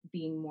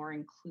being more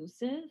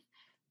inclusive,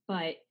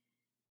 but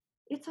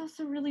it's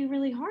also really,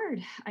 really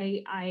hard.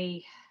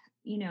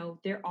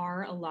 There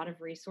are a lot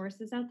of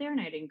resources out there,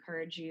 and I'd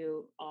encourage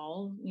you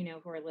all,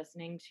 who are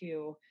listening,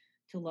 to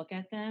look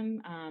at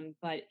them.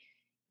 But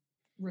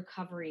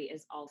recovery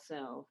is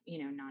also,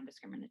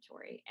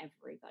 non-discriminatory.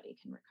 Everybody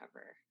can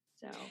recover.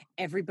 So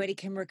Everybody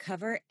can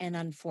recover. And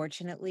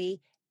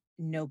unfortunately,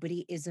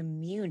 nobody is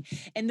immune.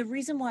 And the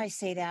reason why I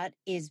say that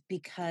is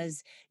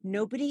because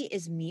nobody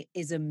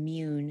is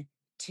immune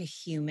to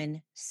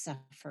human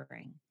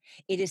suffering.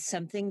 It is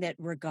something that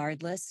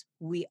regardless,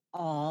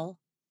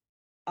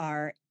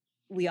 are,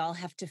 we all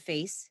have to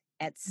face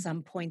at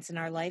some points in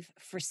our life,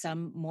 for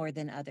some more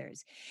than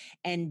others.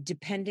 And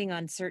depending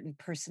on certain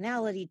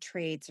personality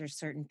traits or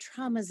certain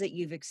traumas that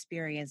you've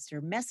experienced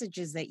or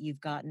messages that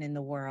you've gotten in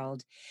the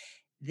world,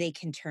 they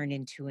can turn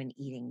into an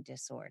eating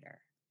disorder,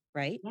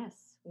 right? yes,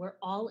 we're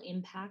all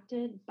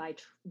impacted by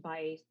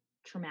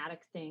traumatic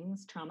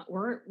things, trauma.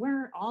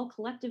 We're all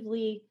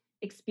collectively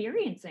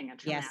experiencing a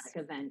Yes. traumatic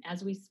event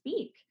as we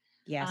speak.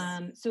 Yes.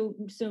 So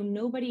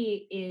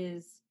nobody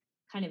is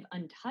kind of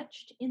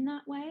untouched in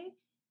that way.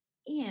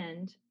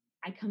 And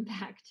I come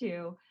back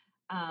to,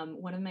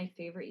 one of my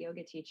favorite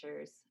yoga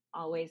teachers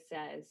always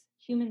says,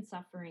 human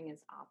suffering is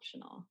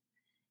optional.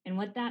 And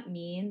what that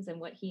means, and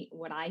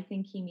what I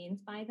think he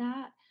means by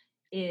that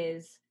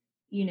is,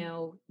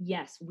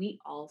 yes, we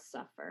all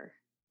suffer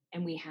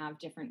and we have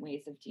different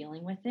ways of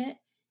dealing with it.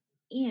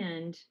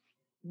 And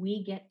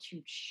we get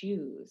to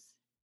choose,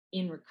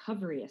 in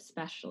recovery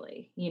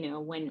especially,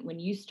 when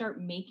you start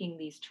making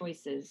these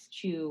choices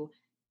to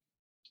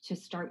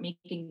start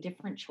making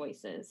different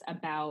choices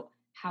about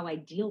how I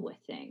deal with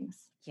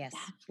things. Yes.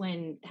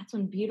 That's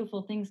when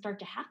beautiful things start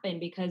to happen,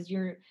 because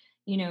you're,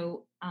 you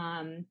know,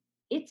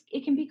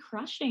 it can be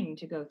crushing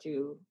to go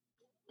through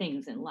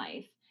things in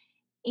life,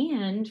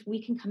 and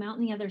we can come out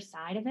on the other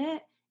side of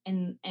it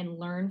and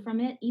learn from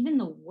it. Even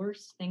the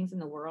worst things in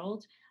the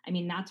world, I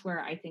mean, that's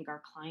where I think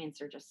our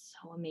clients are just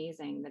so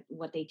amazing, that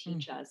what they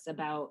teach us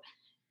about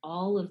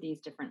all of these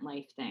different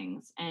life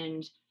things.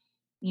 And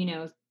you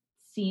know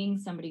seeing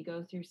somebody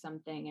go through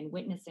something and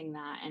witnessing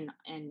that,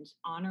 and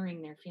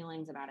honoring their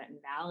feelings about it, and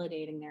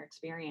validating their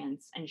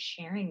experience and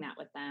sharing that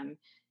with them,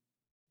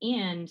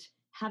 and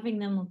having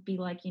them be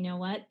like, you know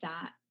what,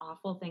 that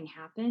awful thing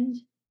happened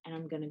and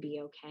I'm going to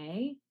be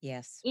okay,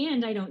 Yes.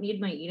 and I don't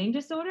need my eating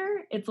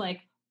disorder. It's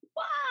like,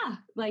 wow,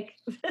 like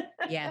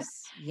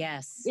Yes.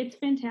 Yes. it's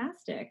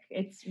fantastic.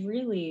 It's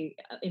really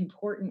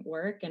important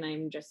work, and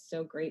I'm just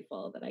so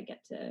grateful that I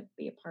get to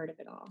be a part of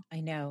it all.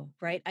 I know,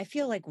 right? I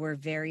feel like we're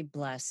very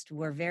blessed.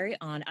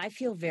 I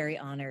feel very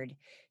honored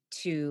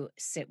to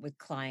sit with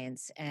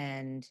clients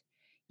and,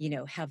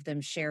 have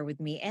them share with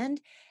me and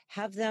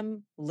have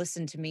them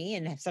listen to me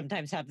and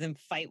sometimes have them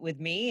fight with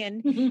me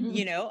and,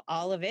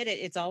 all of it.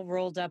 It's all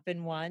rolled up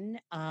in one.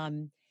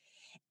 And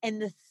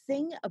the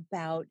thing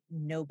about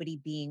nobody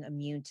being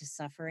immune to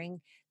suffering,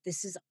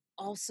 this is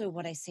also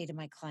what I say to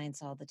my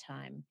clients all the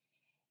time.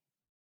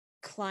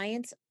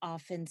 Clients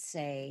often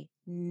say,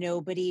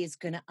 nobody is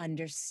going to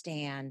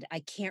understand.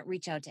 I can't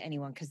reach out to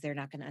anyone because they're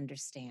not going to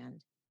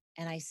understand.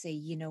 And I say,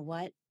 you know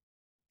what?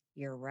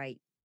 You're right.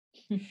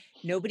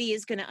 Nobody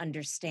is going to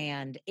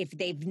understand if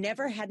they've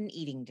never had an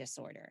eating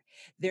disorder.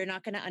 They're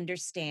not going to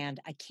understand,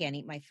 I can't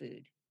eat my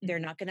food. They're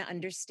not going to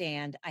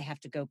understand, I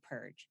have to go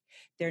purge.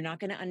 They're not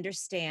going to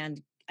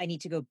understand, I need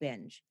to go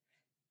binge.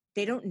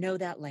 They don't know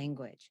that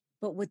language.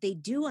 But what they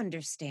do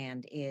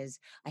understand is,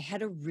 I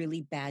had a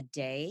really bad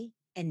day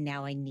and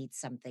now I need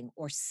something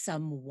or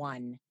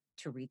someone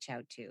to reach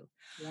out to.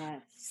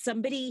 Yes.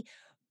 Somebody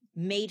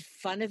made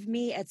fun of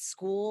me at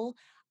school.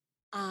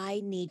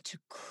 I need to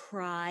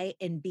cry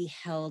and be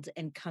held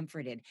and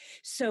comforted.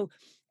 So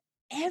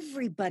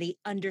everybody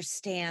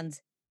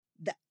understands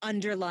the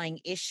underlying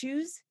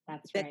issues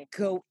That's that right.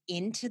 go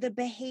into the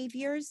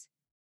behaviors.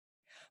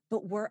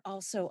 But we're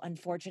also,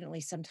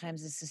 unfortunately,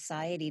 sometimes a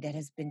society that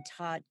has been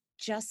taught,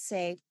 just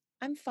say,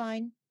 I'm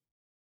fine.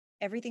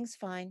 Everything's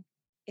fine.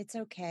 It's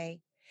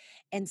okay.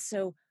 And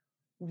so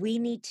we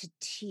need to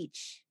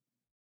teach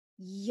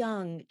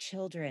young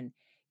children,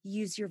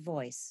 use your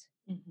voice,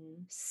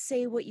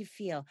 say what you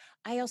feel.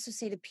 I also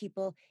say to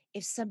people,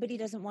 if somebody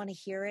doesn't want to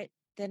hear it,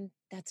 then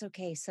that's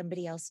okay.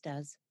 Somebody else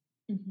does.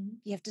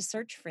 You have to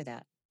search for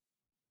that,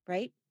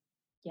 right?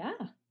 Yeah.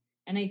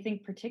 And I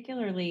think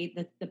particularly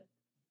the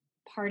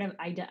part of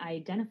I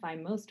identify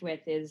most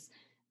with is,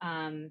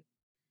 um,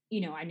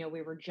 I know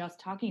we were just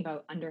talking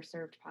about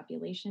underserved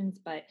populations,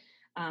 but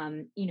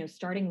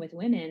starting with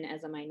women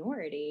as a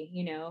minority,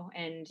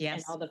 and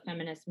Yes. all the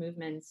feminist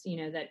movements,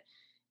 that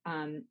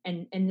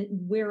and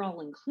we're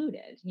all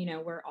included,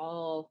 we're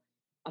all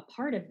a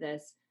part of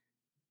this.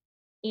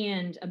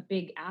 And a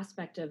big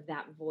aspect of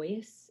that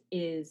voice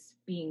is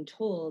being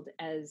told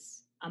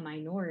as a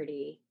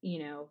minority,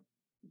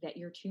 that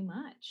you're too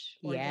much,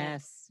 or that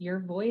Yes. your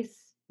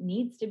voice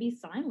needs to be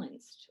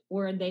silenced,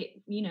 or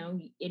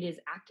it is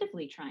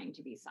actively trying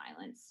to be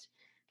silenced.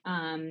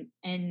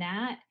 And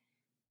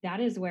that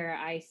is where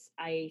I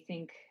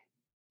think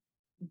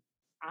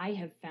I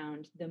have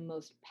found the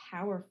most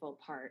powerful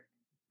part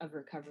of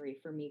recovery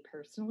for me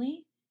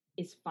personally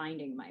is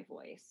finding my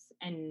voice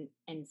and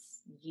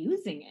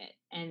using it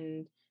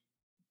and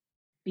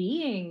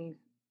being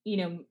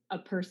a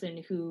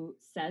person who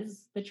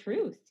says the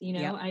truth.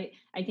 Yep.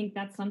 I think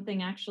that's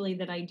something actually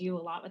that I do a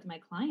lot with my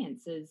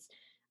clients is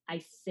I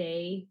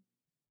say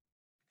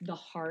the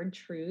hard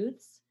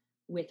truths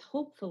with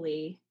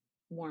hopefully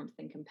warmth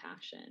and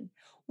compassion.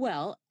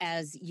 Well,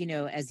 as you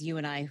know, as you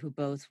and I, who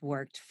both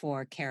worked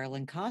for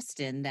Carolyn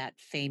Costin, that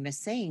famous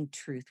saying,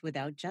 truth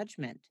without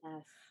judgment.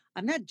 Yes.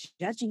 I'm not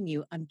judging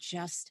you. I'm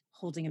just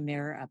holding a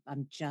mirror up.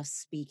 I'm just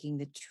speaking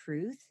the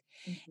truth.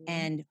 Hmm.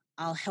 And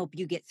I'll help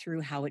you get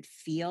through how it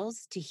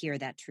feels to hear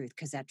that truth,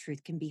 because that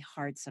truth can be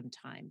hard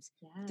sometimes.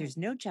 Yes. There's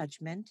no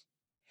judgment.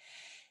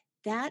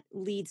 That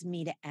leads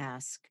me to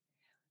ask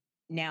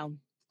now,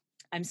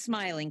 I'm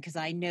smiling because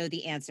I know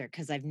the answer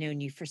because I've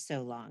known you for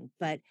so long,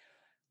 but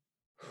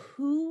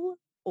who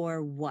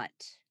or what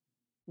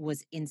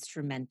was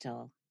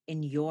instrumental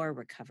in your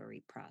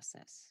recovery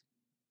process?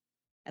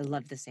 I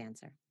love this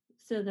answer.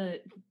 So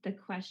the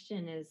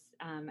question is,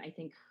 I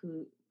think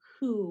who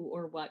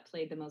or what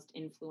played the most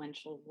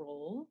influential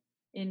role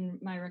in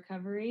my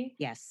recovery.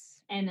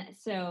 Yes. And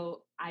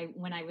so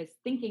when I was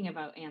thinking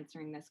about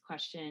answering this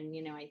question,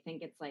 I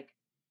think it's like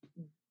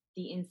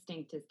the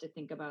instinct is to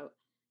think about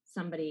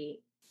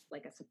somebody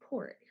like a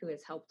support who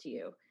has helped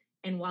you.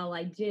 And while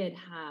I did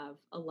have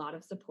a lot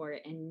of support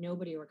and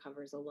nobody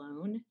recovers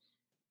alone,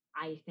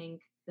 I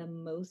think the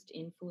most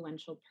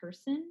influential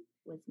person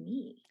was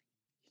me.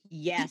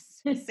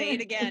 Yes. Say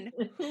it again.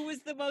 Who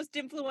was the most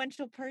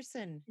influential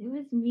person? It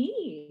was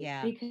me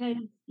Yeah. because,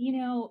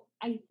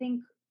 I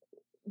think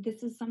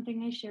this is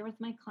something I share with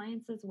my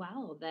clients as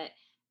well, that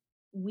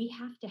we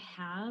have to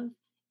have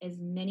as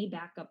many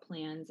backup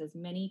plans, as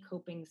many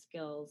coping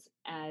skills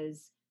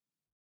as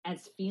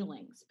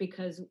feelings,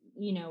 because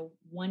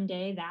one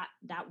day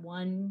that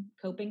one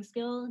coping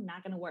skill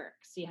not going to work,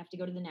 so you have to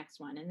go to the next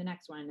one and the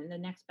next one and the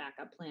next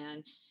backup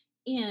plan.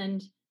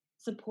 And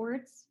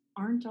supports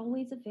aren't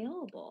always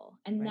available,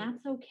 and Right.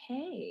 that's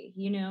okay.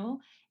 You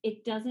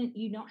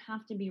don't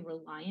have to be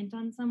reliant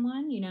on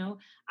someone.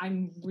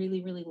 I'm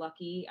really, really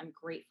lucky. I'm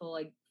grateful,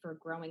 like, for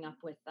growing up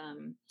with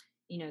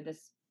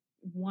this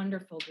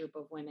wonderful group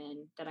of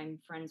women that I'm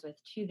friends with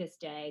to this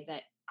day,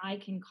 that I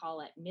can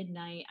call at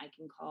midnight, I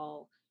can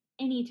call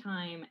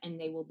anytime, and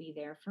they will be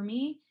there for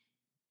me.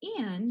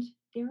 And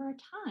there are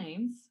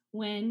times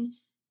when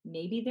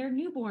maybe their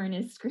newborn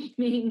is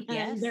screaming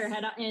and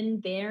Yes.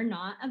 and they're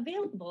not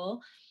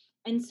available.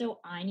 And so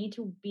I need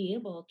to be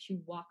able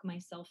to walk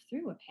myself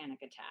through a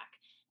panic attack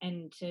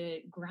and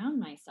to ground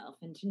myself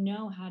and to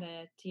know how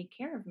to take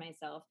care of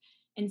myself.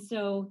 And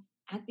so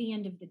at the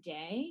end of the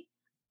day,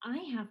 I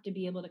have to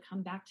be able to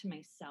come back to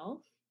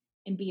myself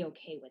and be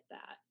okay with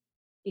that.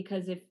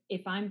 Because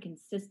if I'm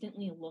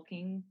consistently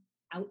looking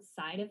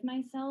outside of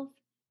myself,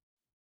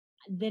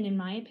 then in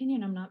my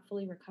opinion, I'm not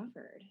fully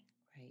recovered.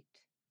 Right.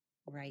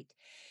 Right.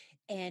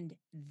 And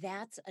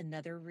that's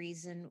another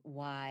reason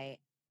why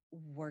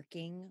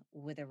working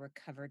with a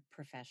recovered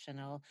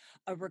professional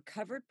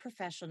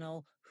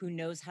who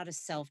knows how to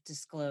self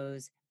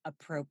disclose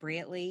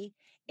appropriately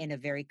in a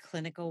very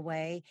clinical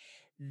way,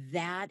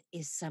 that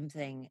is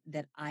something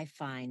that I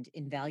find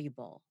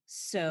invaluable. Yeah.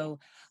 So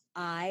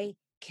I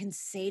can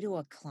say to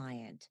a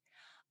client,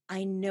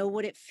 I know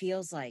what it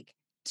feels like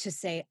to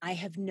say, I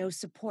have no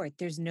support.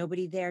 There's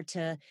nobody there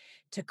to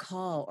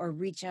call or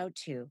reach out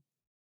to.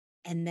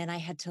 And then I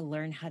had to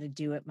learn how to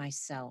do it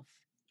myself.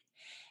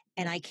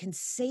 And Yeah. I can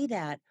say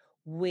that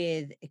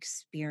with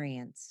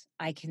experience.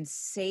 I can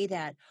say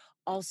that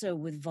also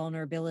with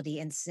vulnerability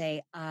and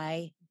say,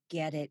 I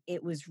get it.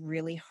 It was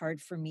really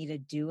hard for me to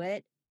do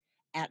it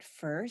at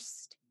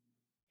first.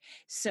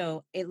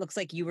 So it looks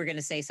like you were going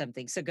to say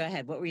something. So go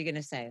ahead. What were you going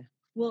to say?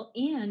 Well,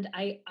 and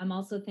I'm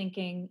also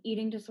thinking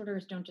eating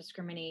disorders don't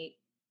discriminate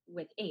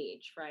with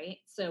age, right?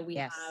 So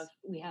Yes.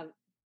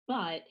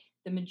 but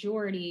the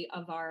majority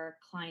of our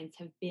clients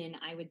have been,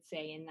 I would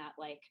say, in that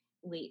like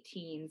late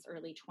teens,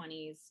 early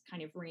 20s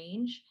kind of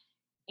range.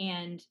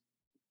 And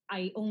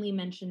I only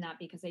mention that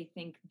because I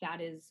think that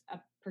is a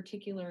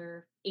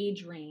particular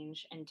age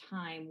range and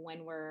time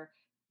when we're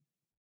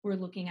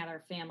looking at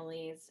our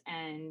families,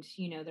 and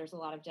there's a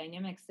lot of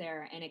dynamics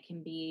there, and it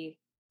can be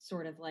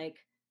sort of like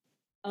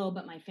oh,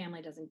 but my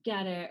family doesn't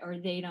get it, or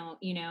they don't,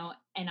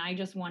 and I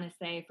just want to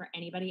say for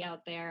anybody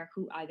out there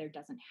who either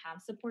doesn't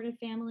have supportive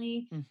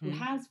family, who Mm-hmm.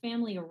 has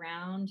family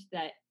around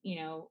that,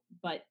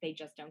 but they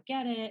just don't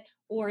get it,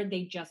 or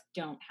they just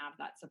don't have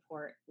that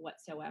support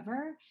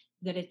whatsoever,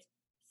 that it's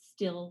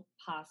still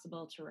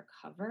possible to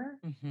recover.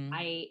 Mm-hmm.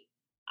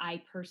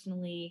 I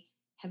personally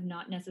have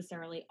not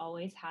necessarily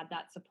always had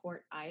that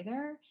support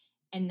either,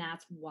 and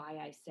that's why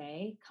I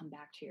say come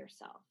back to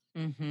yourself.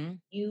 Mm-hmm.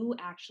 You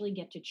actually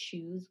get to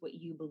choose what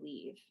you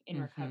believe in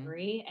Mm-hmm.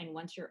 recovery, and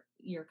once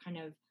you're kind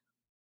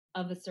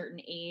of a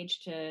certain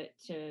age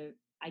to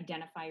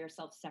identify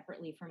yourself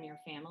separately from your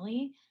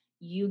family,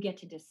 you get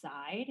to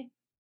decide,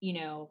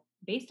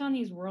 based on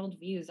these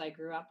worldviews I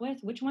grew up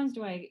with, which ones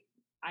do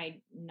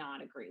I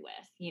not agree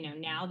with,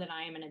 Mm-hmm. now that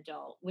I am an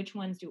adult, which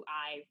ones do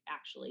I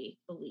actually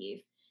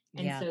believe?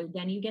 And Yeah. so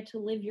then you get to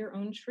live your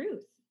own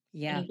truth,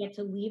 and Yeah. you get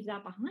to leave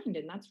that behind,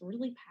 and that's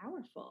really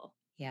powerful.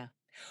 Yeah.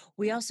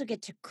 We also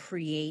get to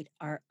create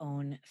our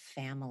own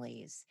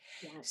families.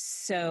 Yes.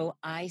 So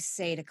I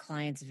say to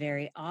clients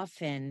very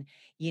often,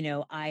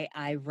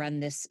 I run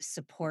this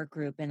support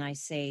group and I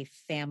say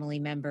family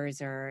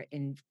members are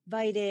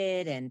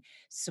invited and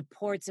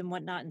supports and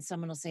whatnot. And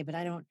someone will say, but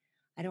I don't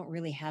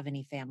really have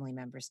any family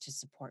members to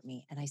support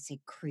me. And I say,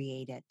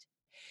 create it.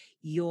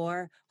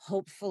 Your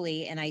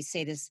hopefully, and I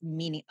say this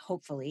meaning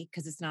hopefully,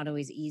 because it's not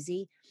always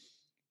easy,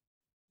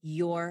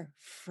 your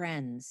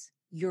friends,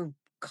 your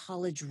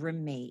college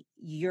roommate,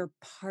 your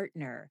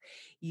partner,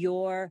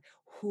 your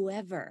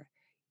whoever.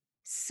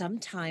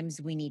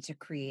 Sometimes we need to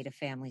create a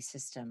family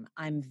system.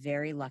 I'm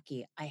very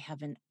lucky. I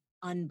have an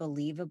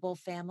unbelievable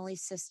family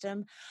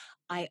system.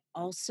 I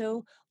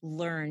also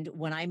learned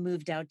when I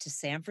moved out to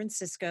San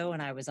Francisco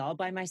and I was all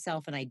by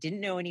myself and I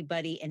didn't know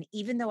anybody. And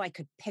even though I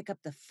could pick up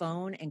the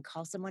phone and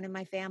call someone in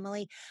my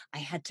family, I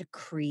had to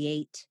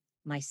create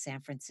my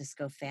San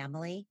Francisco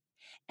family.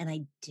 And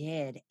I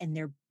did. And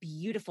they're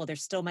beautiful. They're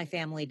still my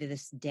family to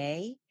this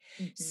day.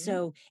 Hmm.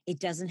 So it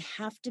doesn't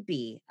have to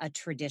be a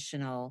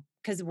traditional,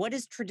 because what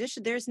is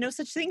tradition? There's no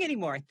such thing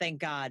anymore. Thank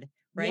God.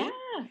 Yeah, Right?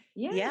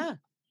 yeah. Yeah.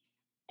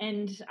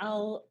 And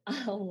I'll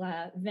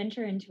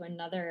venture into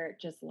another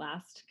just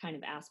last kind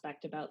of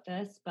aspect about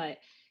this, but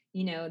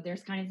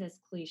there's kind of this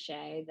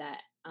cliche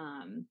that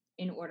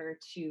in order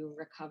to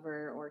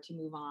recover or to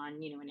move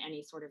on, in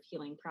any sort of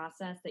healing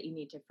process, that you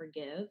need to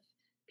forgive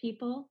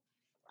people.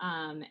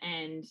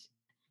 And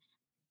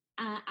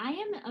I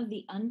am of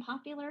the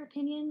unpopular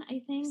opinion,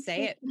 I think,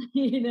 Say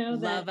it. that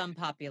Love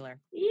unpopular.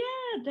 yeah,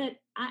 that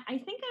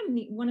I think I'm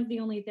one of the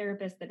only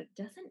therapists that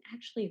doesn't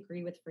actually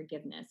agree with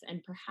forgiveness.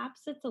 And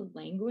perhaps it's a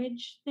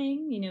language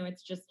thing,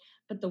 it's just,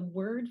 but the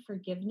word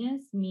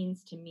forgiveness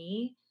means to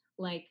me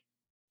like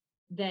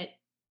that,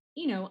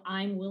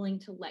 I'm willing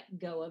to let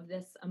go of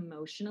this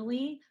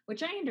emotionally,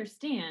 which I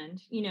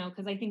understand,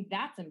 because I think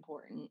that's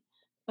important.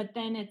 But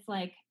then it's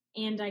like,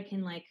 and I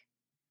can like,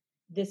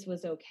 this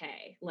was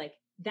okay. Like,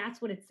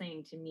 that's what it's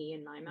saying to me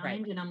in my Right.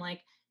 mind. And I'm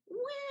like,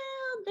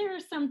 well, there are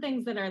some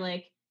things that are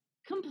like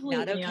Not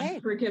completely okay.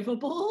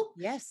 unforgivable.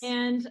 Yes.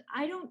 And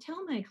I don't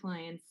tell my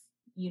clients,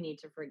 you need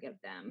to forgive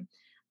them.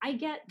 I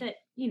get that,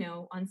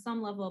 on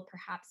some level,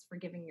 perhaps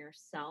forgiving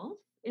yourself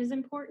is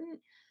important,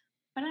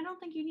 but I don't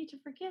think you need to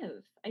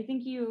forgive. I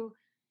think you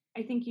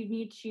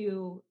need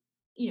to,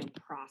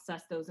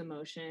 process those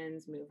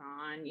emotions, move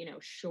on,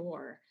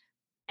 sure,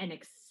 and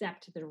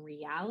accept the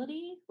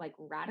reality, like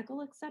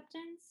radical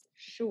acceptance,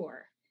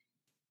 sure,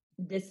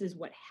 this is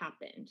what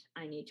happened.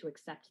 I need to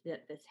accept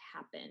that this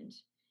happened.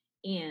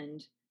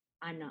 And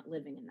I'm not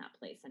living in that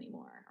place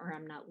anymore, or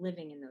I'm not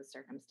living in those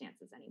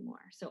circumstances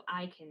anymore. So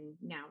I can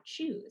now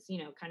choose,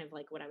 kind of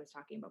like what I was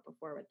talking about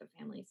before with the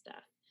family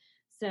stuff.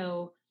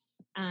 So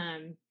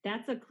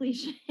that's a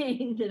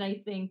cliche that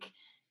I think,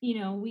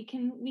 we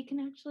can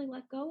actually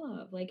let go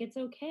of. Like, it's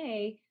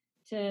okay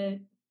to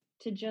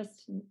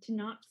just to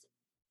not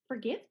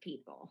forgive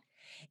people.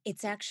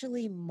 It's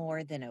actually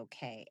more than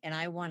okay. And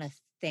I want to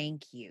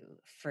thank you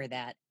for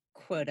that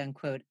quote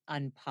unquote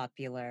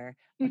unpopular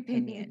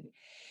opinion.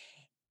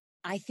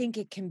 I think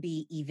it can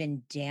be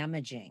even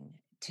damaging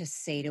to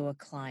say to a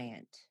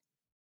client,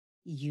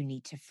 you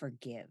need to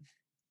forgive.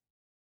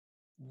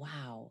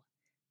 Wow.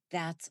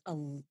 That's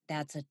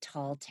a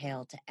tall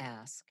tale to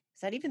ask.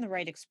 Is that even the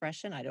right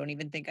expression? I don't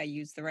even think I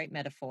used the right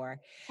metaphor.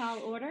 Tall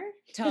order.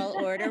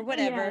 Tall order, Yeah,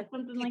 whatever.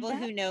 something like People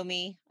that. who know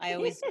me, I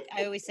always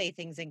say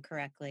things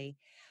incorrectly.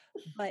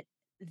 But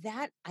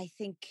that I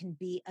think can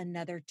be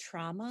another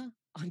trauma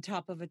on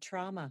top of a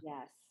trauma.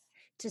 Yes.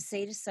 To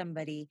say to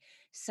somebody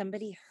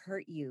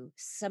hurt you,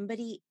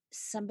 somebody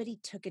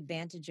took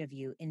advantage of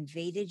you,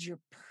 invaded your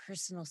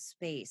personal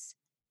space.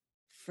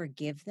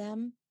 Forgive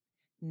them?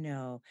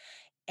 No.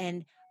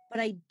 And but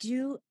I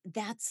do,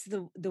 that's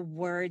the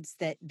words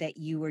that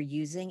you were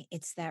using.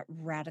 It's that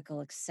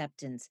radical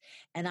acceptance.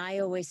 And I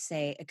always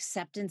say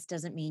acceptance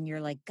doesn't mean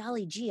you're like,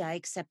 golly gee, I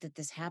accept that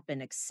this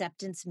happened.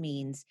 Acceptance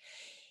means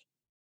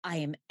I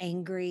am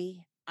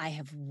angry. I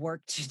have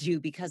work to do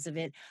because of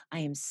it.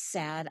 I am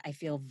sad. I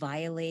feel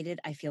violated.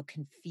 I feel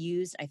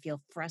confused. I feel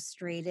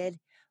frustrated.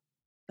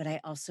 but I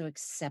also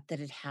accept that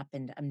it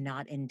happened. I'm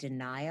not in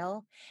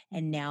denial.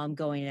 And now I'm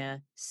going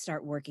to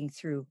start working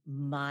through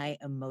my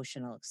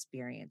emotional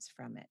experience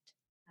from it.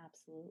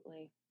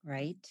 Absolutely.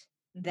 Right?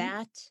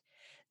 Mhm.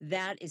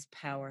 That is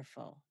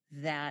powerful.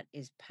 That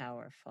is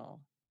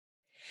powerful.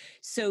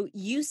 So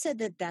you said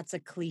that that's a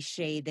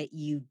cliche that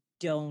you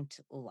don't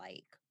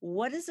like.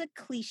 What is a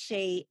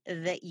cliche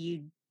that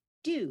you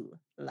do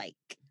like?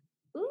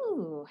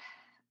 Ooh,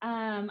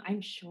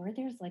 I'm sure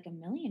there's like a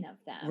million of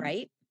them.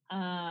 Right?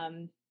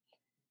 Um,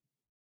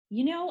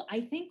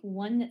 I think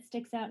one that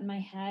sticks out in my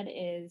head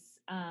is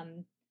I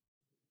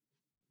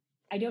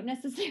don't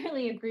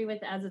necessarily agree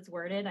with as it's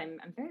worded. I'm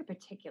very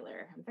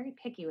particular. I'm very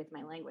picky with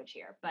my language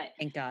here, but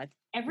Thank God.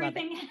 Love it.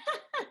 everything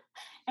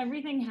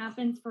everything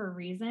happens for a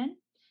reason.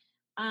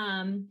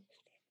 And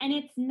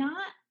it's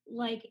not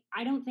like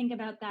I don't think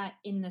about that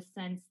in the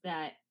sense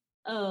that,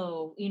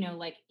 oh,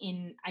 like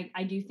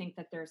I do think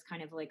that there's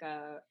kind of like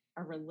a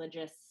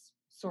religious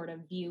sort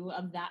of view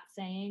of that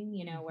saying,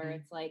 where Mhm.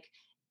 it's like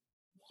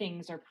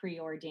things are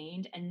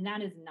preordained, and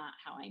that is not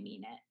how I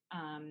mean it.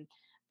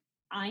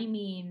 I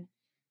mean,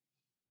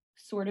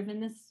 sort of in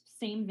this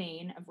same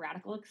vein of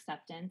radical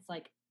acceptance,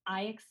 like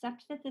I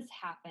accept that this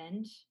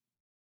happened.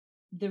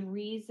 The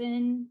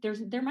reason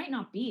there might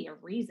not be a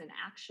reason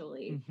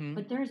actually, Mhm.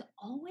 but there's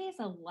always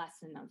a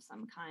lesson of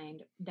some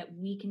kind that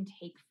we can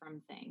take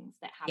from things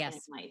that happen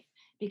Yes. in life,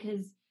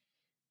 because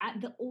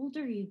the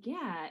older you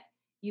get,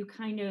 you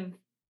kind of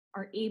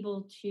are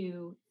able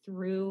to,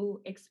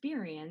 through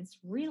experience,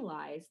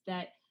 realize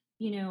that,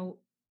 you know,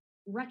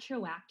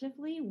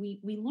 retroactively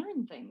we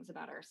learn things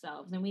about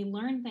ourselves, and we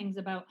learn things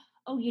about,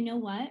 oh, you know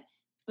what?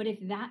 But if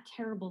that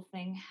terrible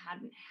thing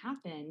hadn't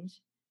happened,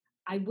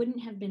 I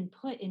wouldn't have been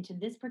put into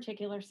this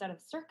particular set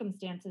of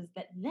circumstances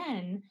that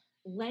then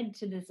led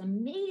to this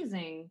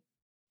amazing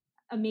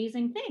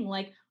thing.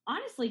 Like,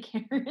 honestly,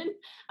 Karen,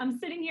 I'm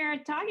sitting here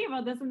talking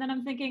about this, and then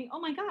I'm thinking, oh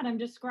my God, I'm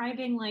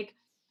describing like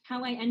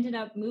how I ended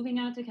up moving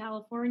out to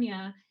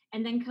California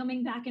and then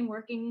coming back and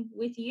working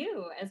with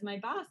you as my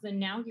boss. And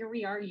now here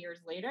we are years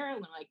later,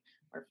 and like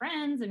we're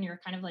friends, and you're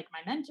kind of like my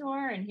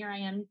mentor. And here I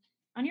am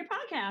on your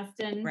podcast.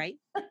 And Right?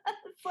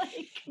 it's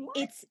like, what?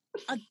 It's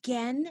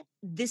again,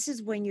 this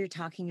is when you're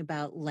talking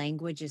about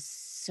language is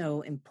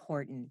so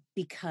important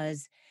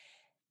because,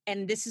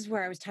 and this is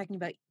where I was talking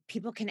about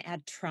people can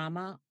add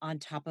trauma on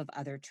top of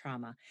other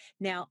trauma.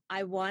 Now,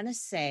 I want to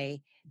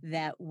say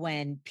that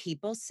when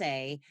people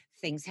say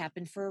things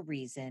happen for a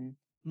reason,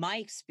 my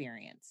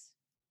experience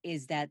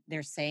is that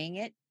they're saying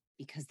it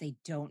because they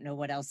don't know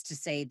what else to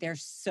say. They're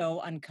so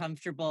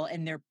uncomfortable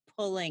and they're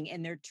pulling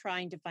and they're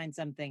trying to find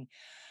something.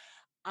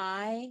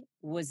 I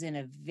was in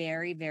a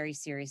very, very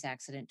serious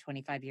accident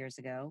 25 years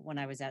ago when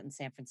I was out in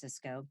San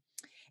Francisco.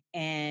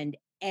 And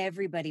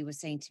everybody was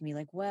saying to me,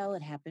 like, well,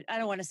 it happened. I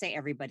don't want to say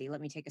everybody.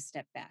 Let me take a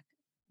step back.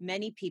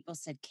 Many people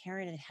said,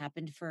 Karen, it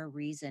happened for a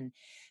reason.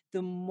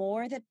 The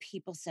more that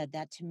people said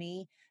that to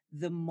me,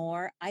 the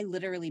more I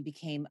literally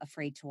became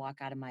afraid to walk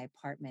out of my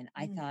apartment.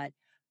 I thought,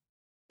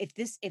 if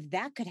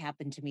that could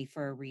happen to me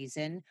for a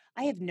reason,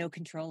 I have no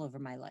control over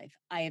my life.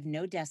 I have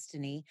no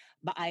destiny,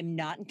 but I'm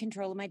not in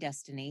control of my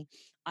destiny.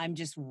 I'm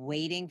just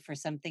waiting for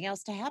something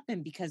else to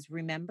happen because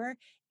remember,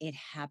 it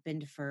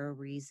happened for a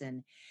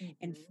reason.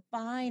 And Mhm.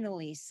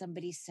 finally,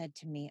 somebody said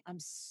to me, I'm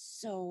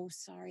so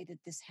sorry that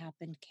this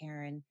happened,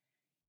 Karen.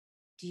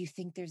 Do you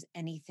think there's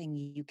anything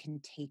you can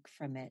take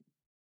from it?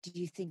 Do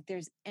you think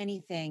there's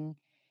anything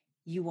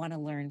you want to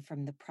learn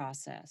from the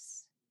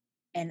process?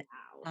 And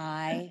Wow.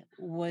 I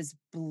was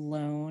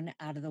blown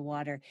out of the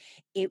water.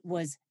 It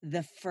was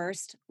the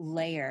first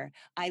layer.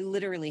 I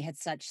literally had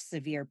such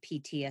severe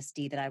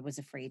PTSD that I was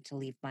afraid to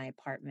leave my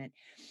apartment.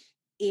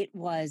 It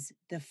was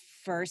the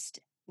first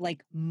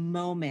like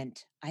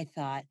moment I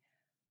thought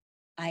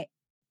I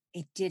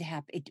it did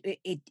happen.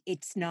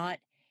 It's not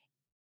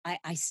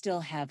I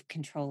still have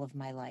control of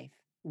my life.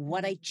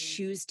 What I Mhm.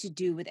 choose to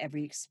do with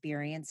every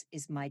experience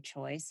is my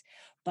choice,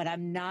 but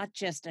I'm not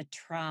just a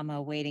trauma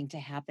waiting to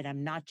happen.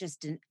 I'm not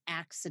just an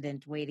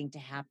accident waiting to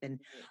happen,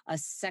 a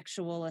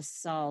sexual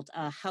assault,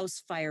 a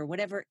house fire,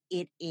 whatever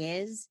it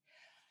is.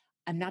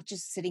 I'm not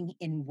just sitting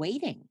in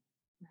waiting.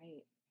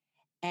 Right.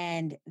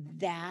 And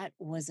that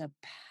was a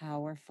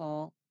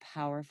powerful,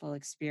 powerful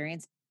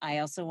experience. I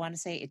also want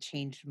to say it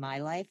changed my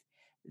life.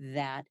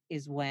 That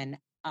is when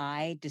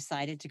I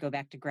decided to go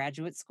back to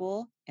graduate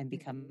school and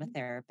become a Mhm.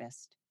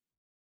 therapist.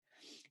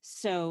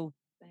 So,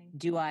 Thing.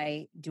 do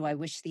I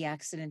wish the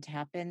accident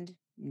happened?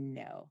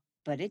 No,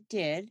 but it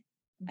did.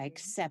 I Mhm.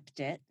 accept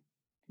it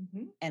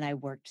Mhm. and I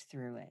worked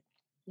through it.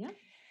 Yeah.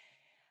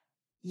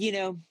 You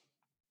know,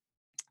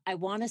 I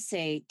want to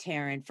say,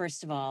 Taryn,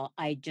 first of all,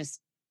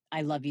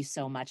 I love you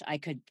so much. I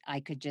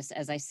could just,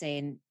 as I say,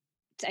 and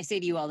I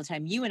say to you all the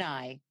time, you and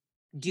I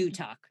do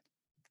talk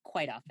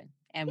quite often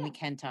and we Yeah.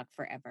 can talk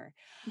forever.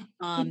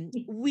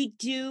 We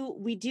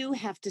do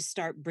have to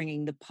start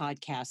bringing the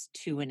podcast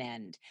to an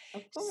end.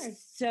 Of course.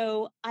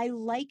 So I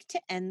like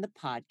to end the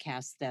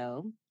podcast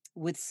though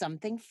with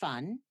something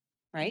fun,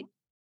 Yeah. right?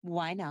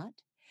 Why not?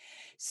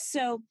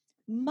 So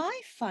My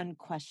fun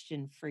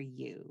question for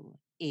you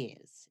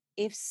is,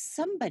 if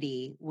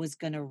somebody was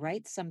going to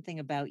write something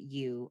about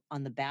you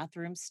on the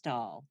bathroom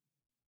stall,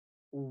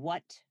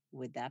 what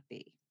would that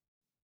be?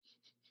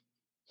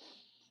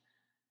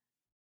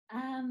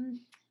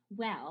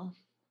 Well,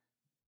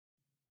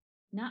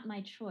 not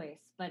my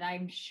choice, but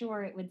I'm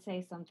sure it would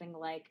say something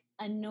like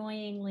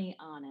annoyingly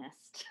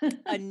honest.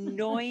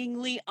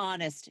 Annoyingly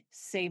honest.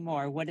 Say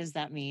more. What does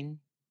that mean?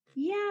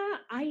 Yeah,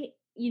 I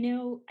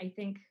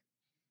think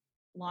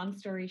long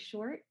story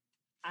short,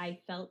 I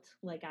felt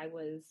like I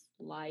was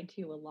lied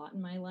to a lot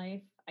in my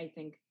life. I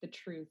think the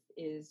truth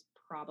is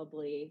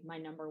probably my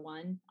number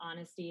one.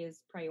 Honesty is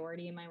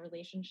priority in my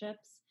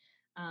relationships.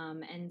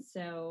 And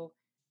so,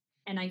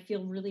 and I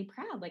feel really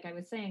proud, like I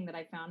was saying, that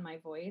I found my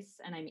voice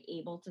and I'm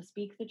able to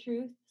speak the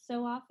truth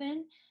so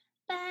often.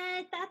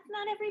 But that's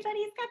not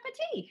everybody's cup of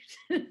tea.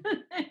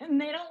 And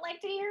they don't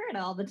like to hear it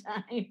all the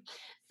time.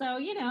 So,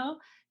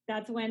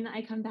 that's when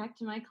I come back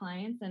to my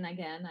clients. And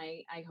again,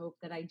 I hope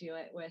that I do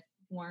it with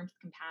warmth,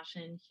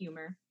 compassion,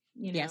 humor,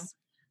 Yes.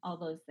 all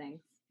those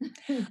things.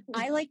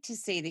 I like to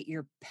say that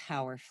you're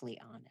powerfully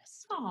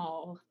honest.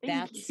 Oh,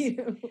 thank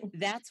you.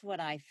 That's what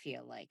I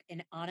feel like.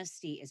 And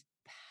honesty is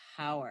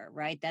power,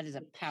 right? That is a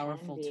It can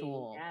powerful be.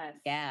 tool. Yes.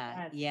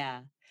 Yeah. Yes.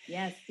 Yeah.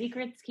 Yes.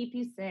 Secrets keep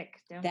you sick.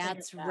 Don't forget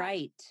That's that.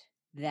 right.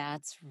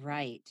 That's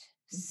right.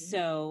 Mhm.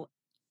 So,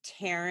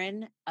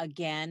 Taryn,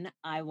 again,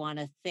 I want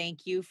to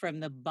thank you from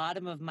the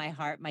bottom of my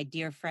heart, my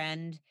dear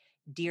friend,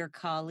 dear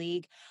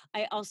colleague.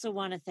 I also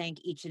want to thank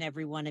each and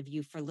every one of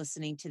you for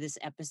listening to this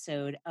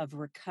episode of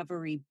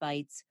Recovery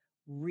Bites,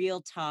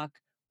 Real Talk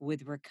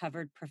with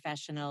recovered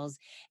professionals.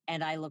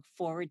 And I look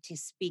forward to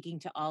speaking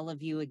to all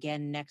of you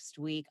again next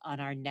week on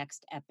our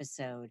next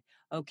episode.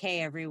 Okay,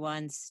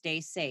 everyone,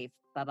 stay safe.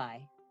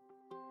 Bye-bye.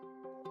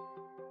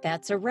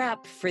 That's a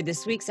wrap for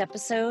this week's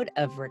episode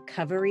of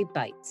Recovery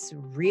Bites,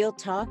 Real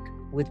Talk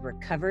with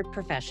recovered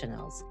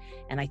professionals.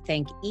 And I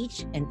thank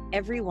each and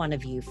every one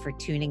of you for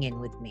tuning in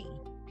with me.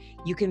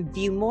 You can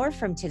view more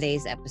from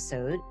today's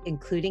episode,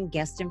 including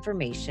guest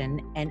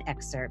information and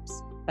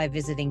excerpts, by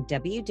visiting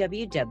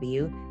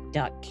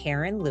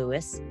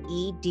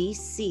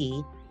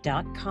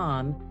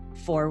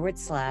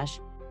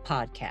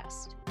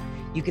www.karenlewisedc.com/podcast.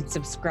 You can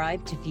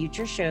subscribe to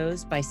future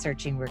shows by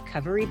searching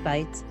Recovery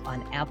Bites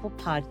on Apple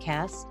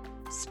Podcasts,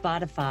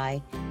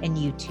 Spotify, and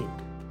YouTube.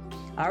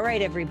 All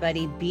right,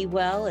 everybody, be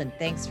well, and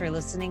thanks for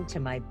listening to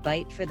my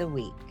Bite for the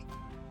week.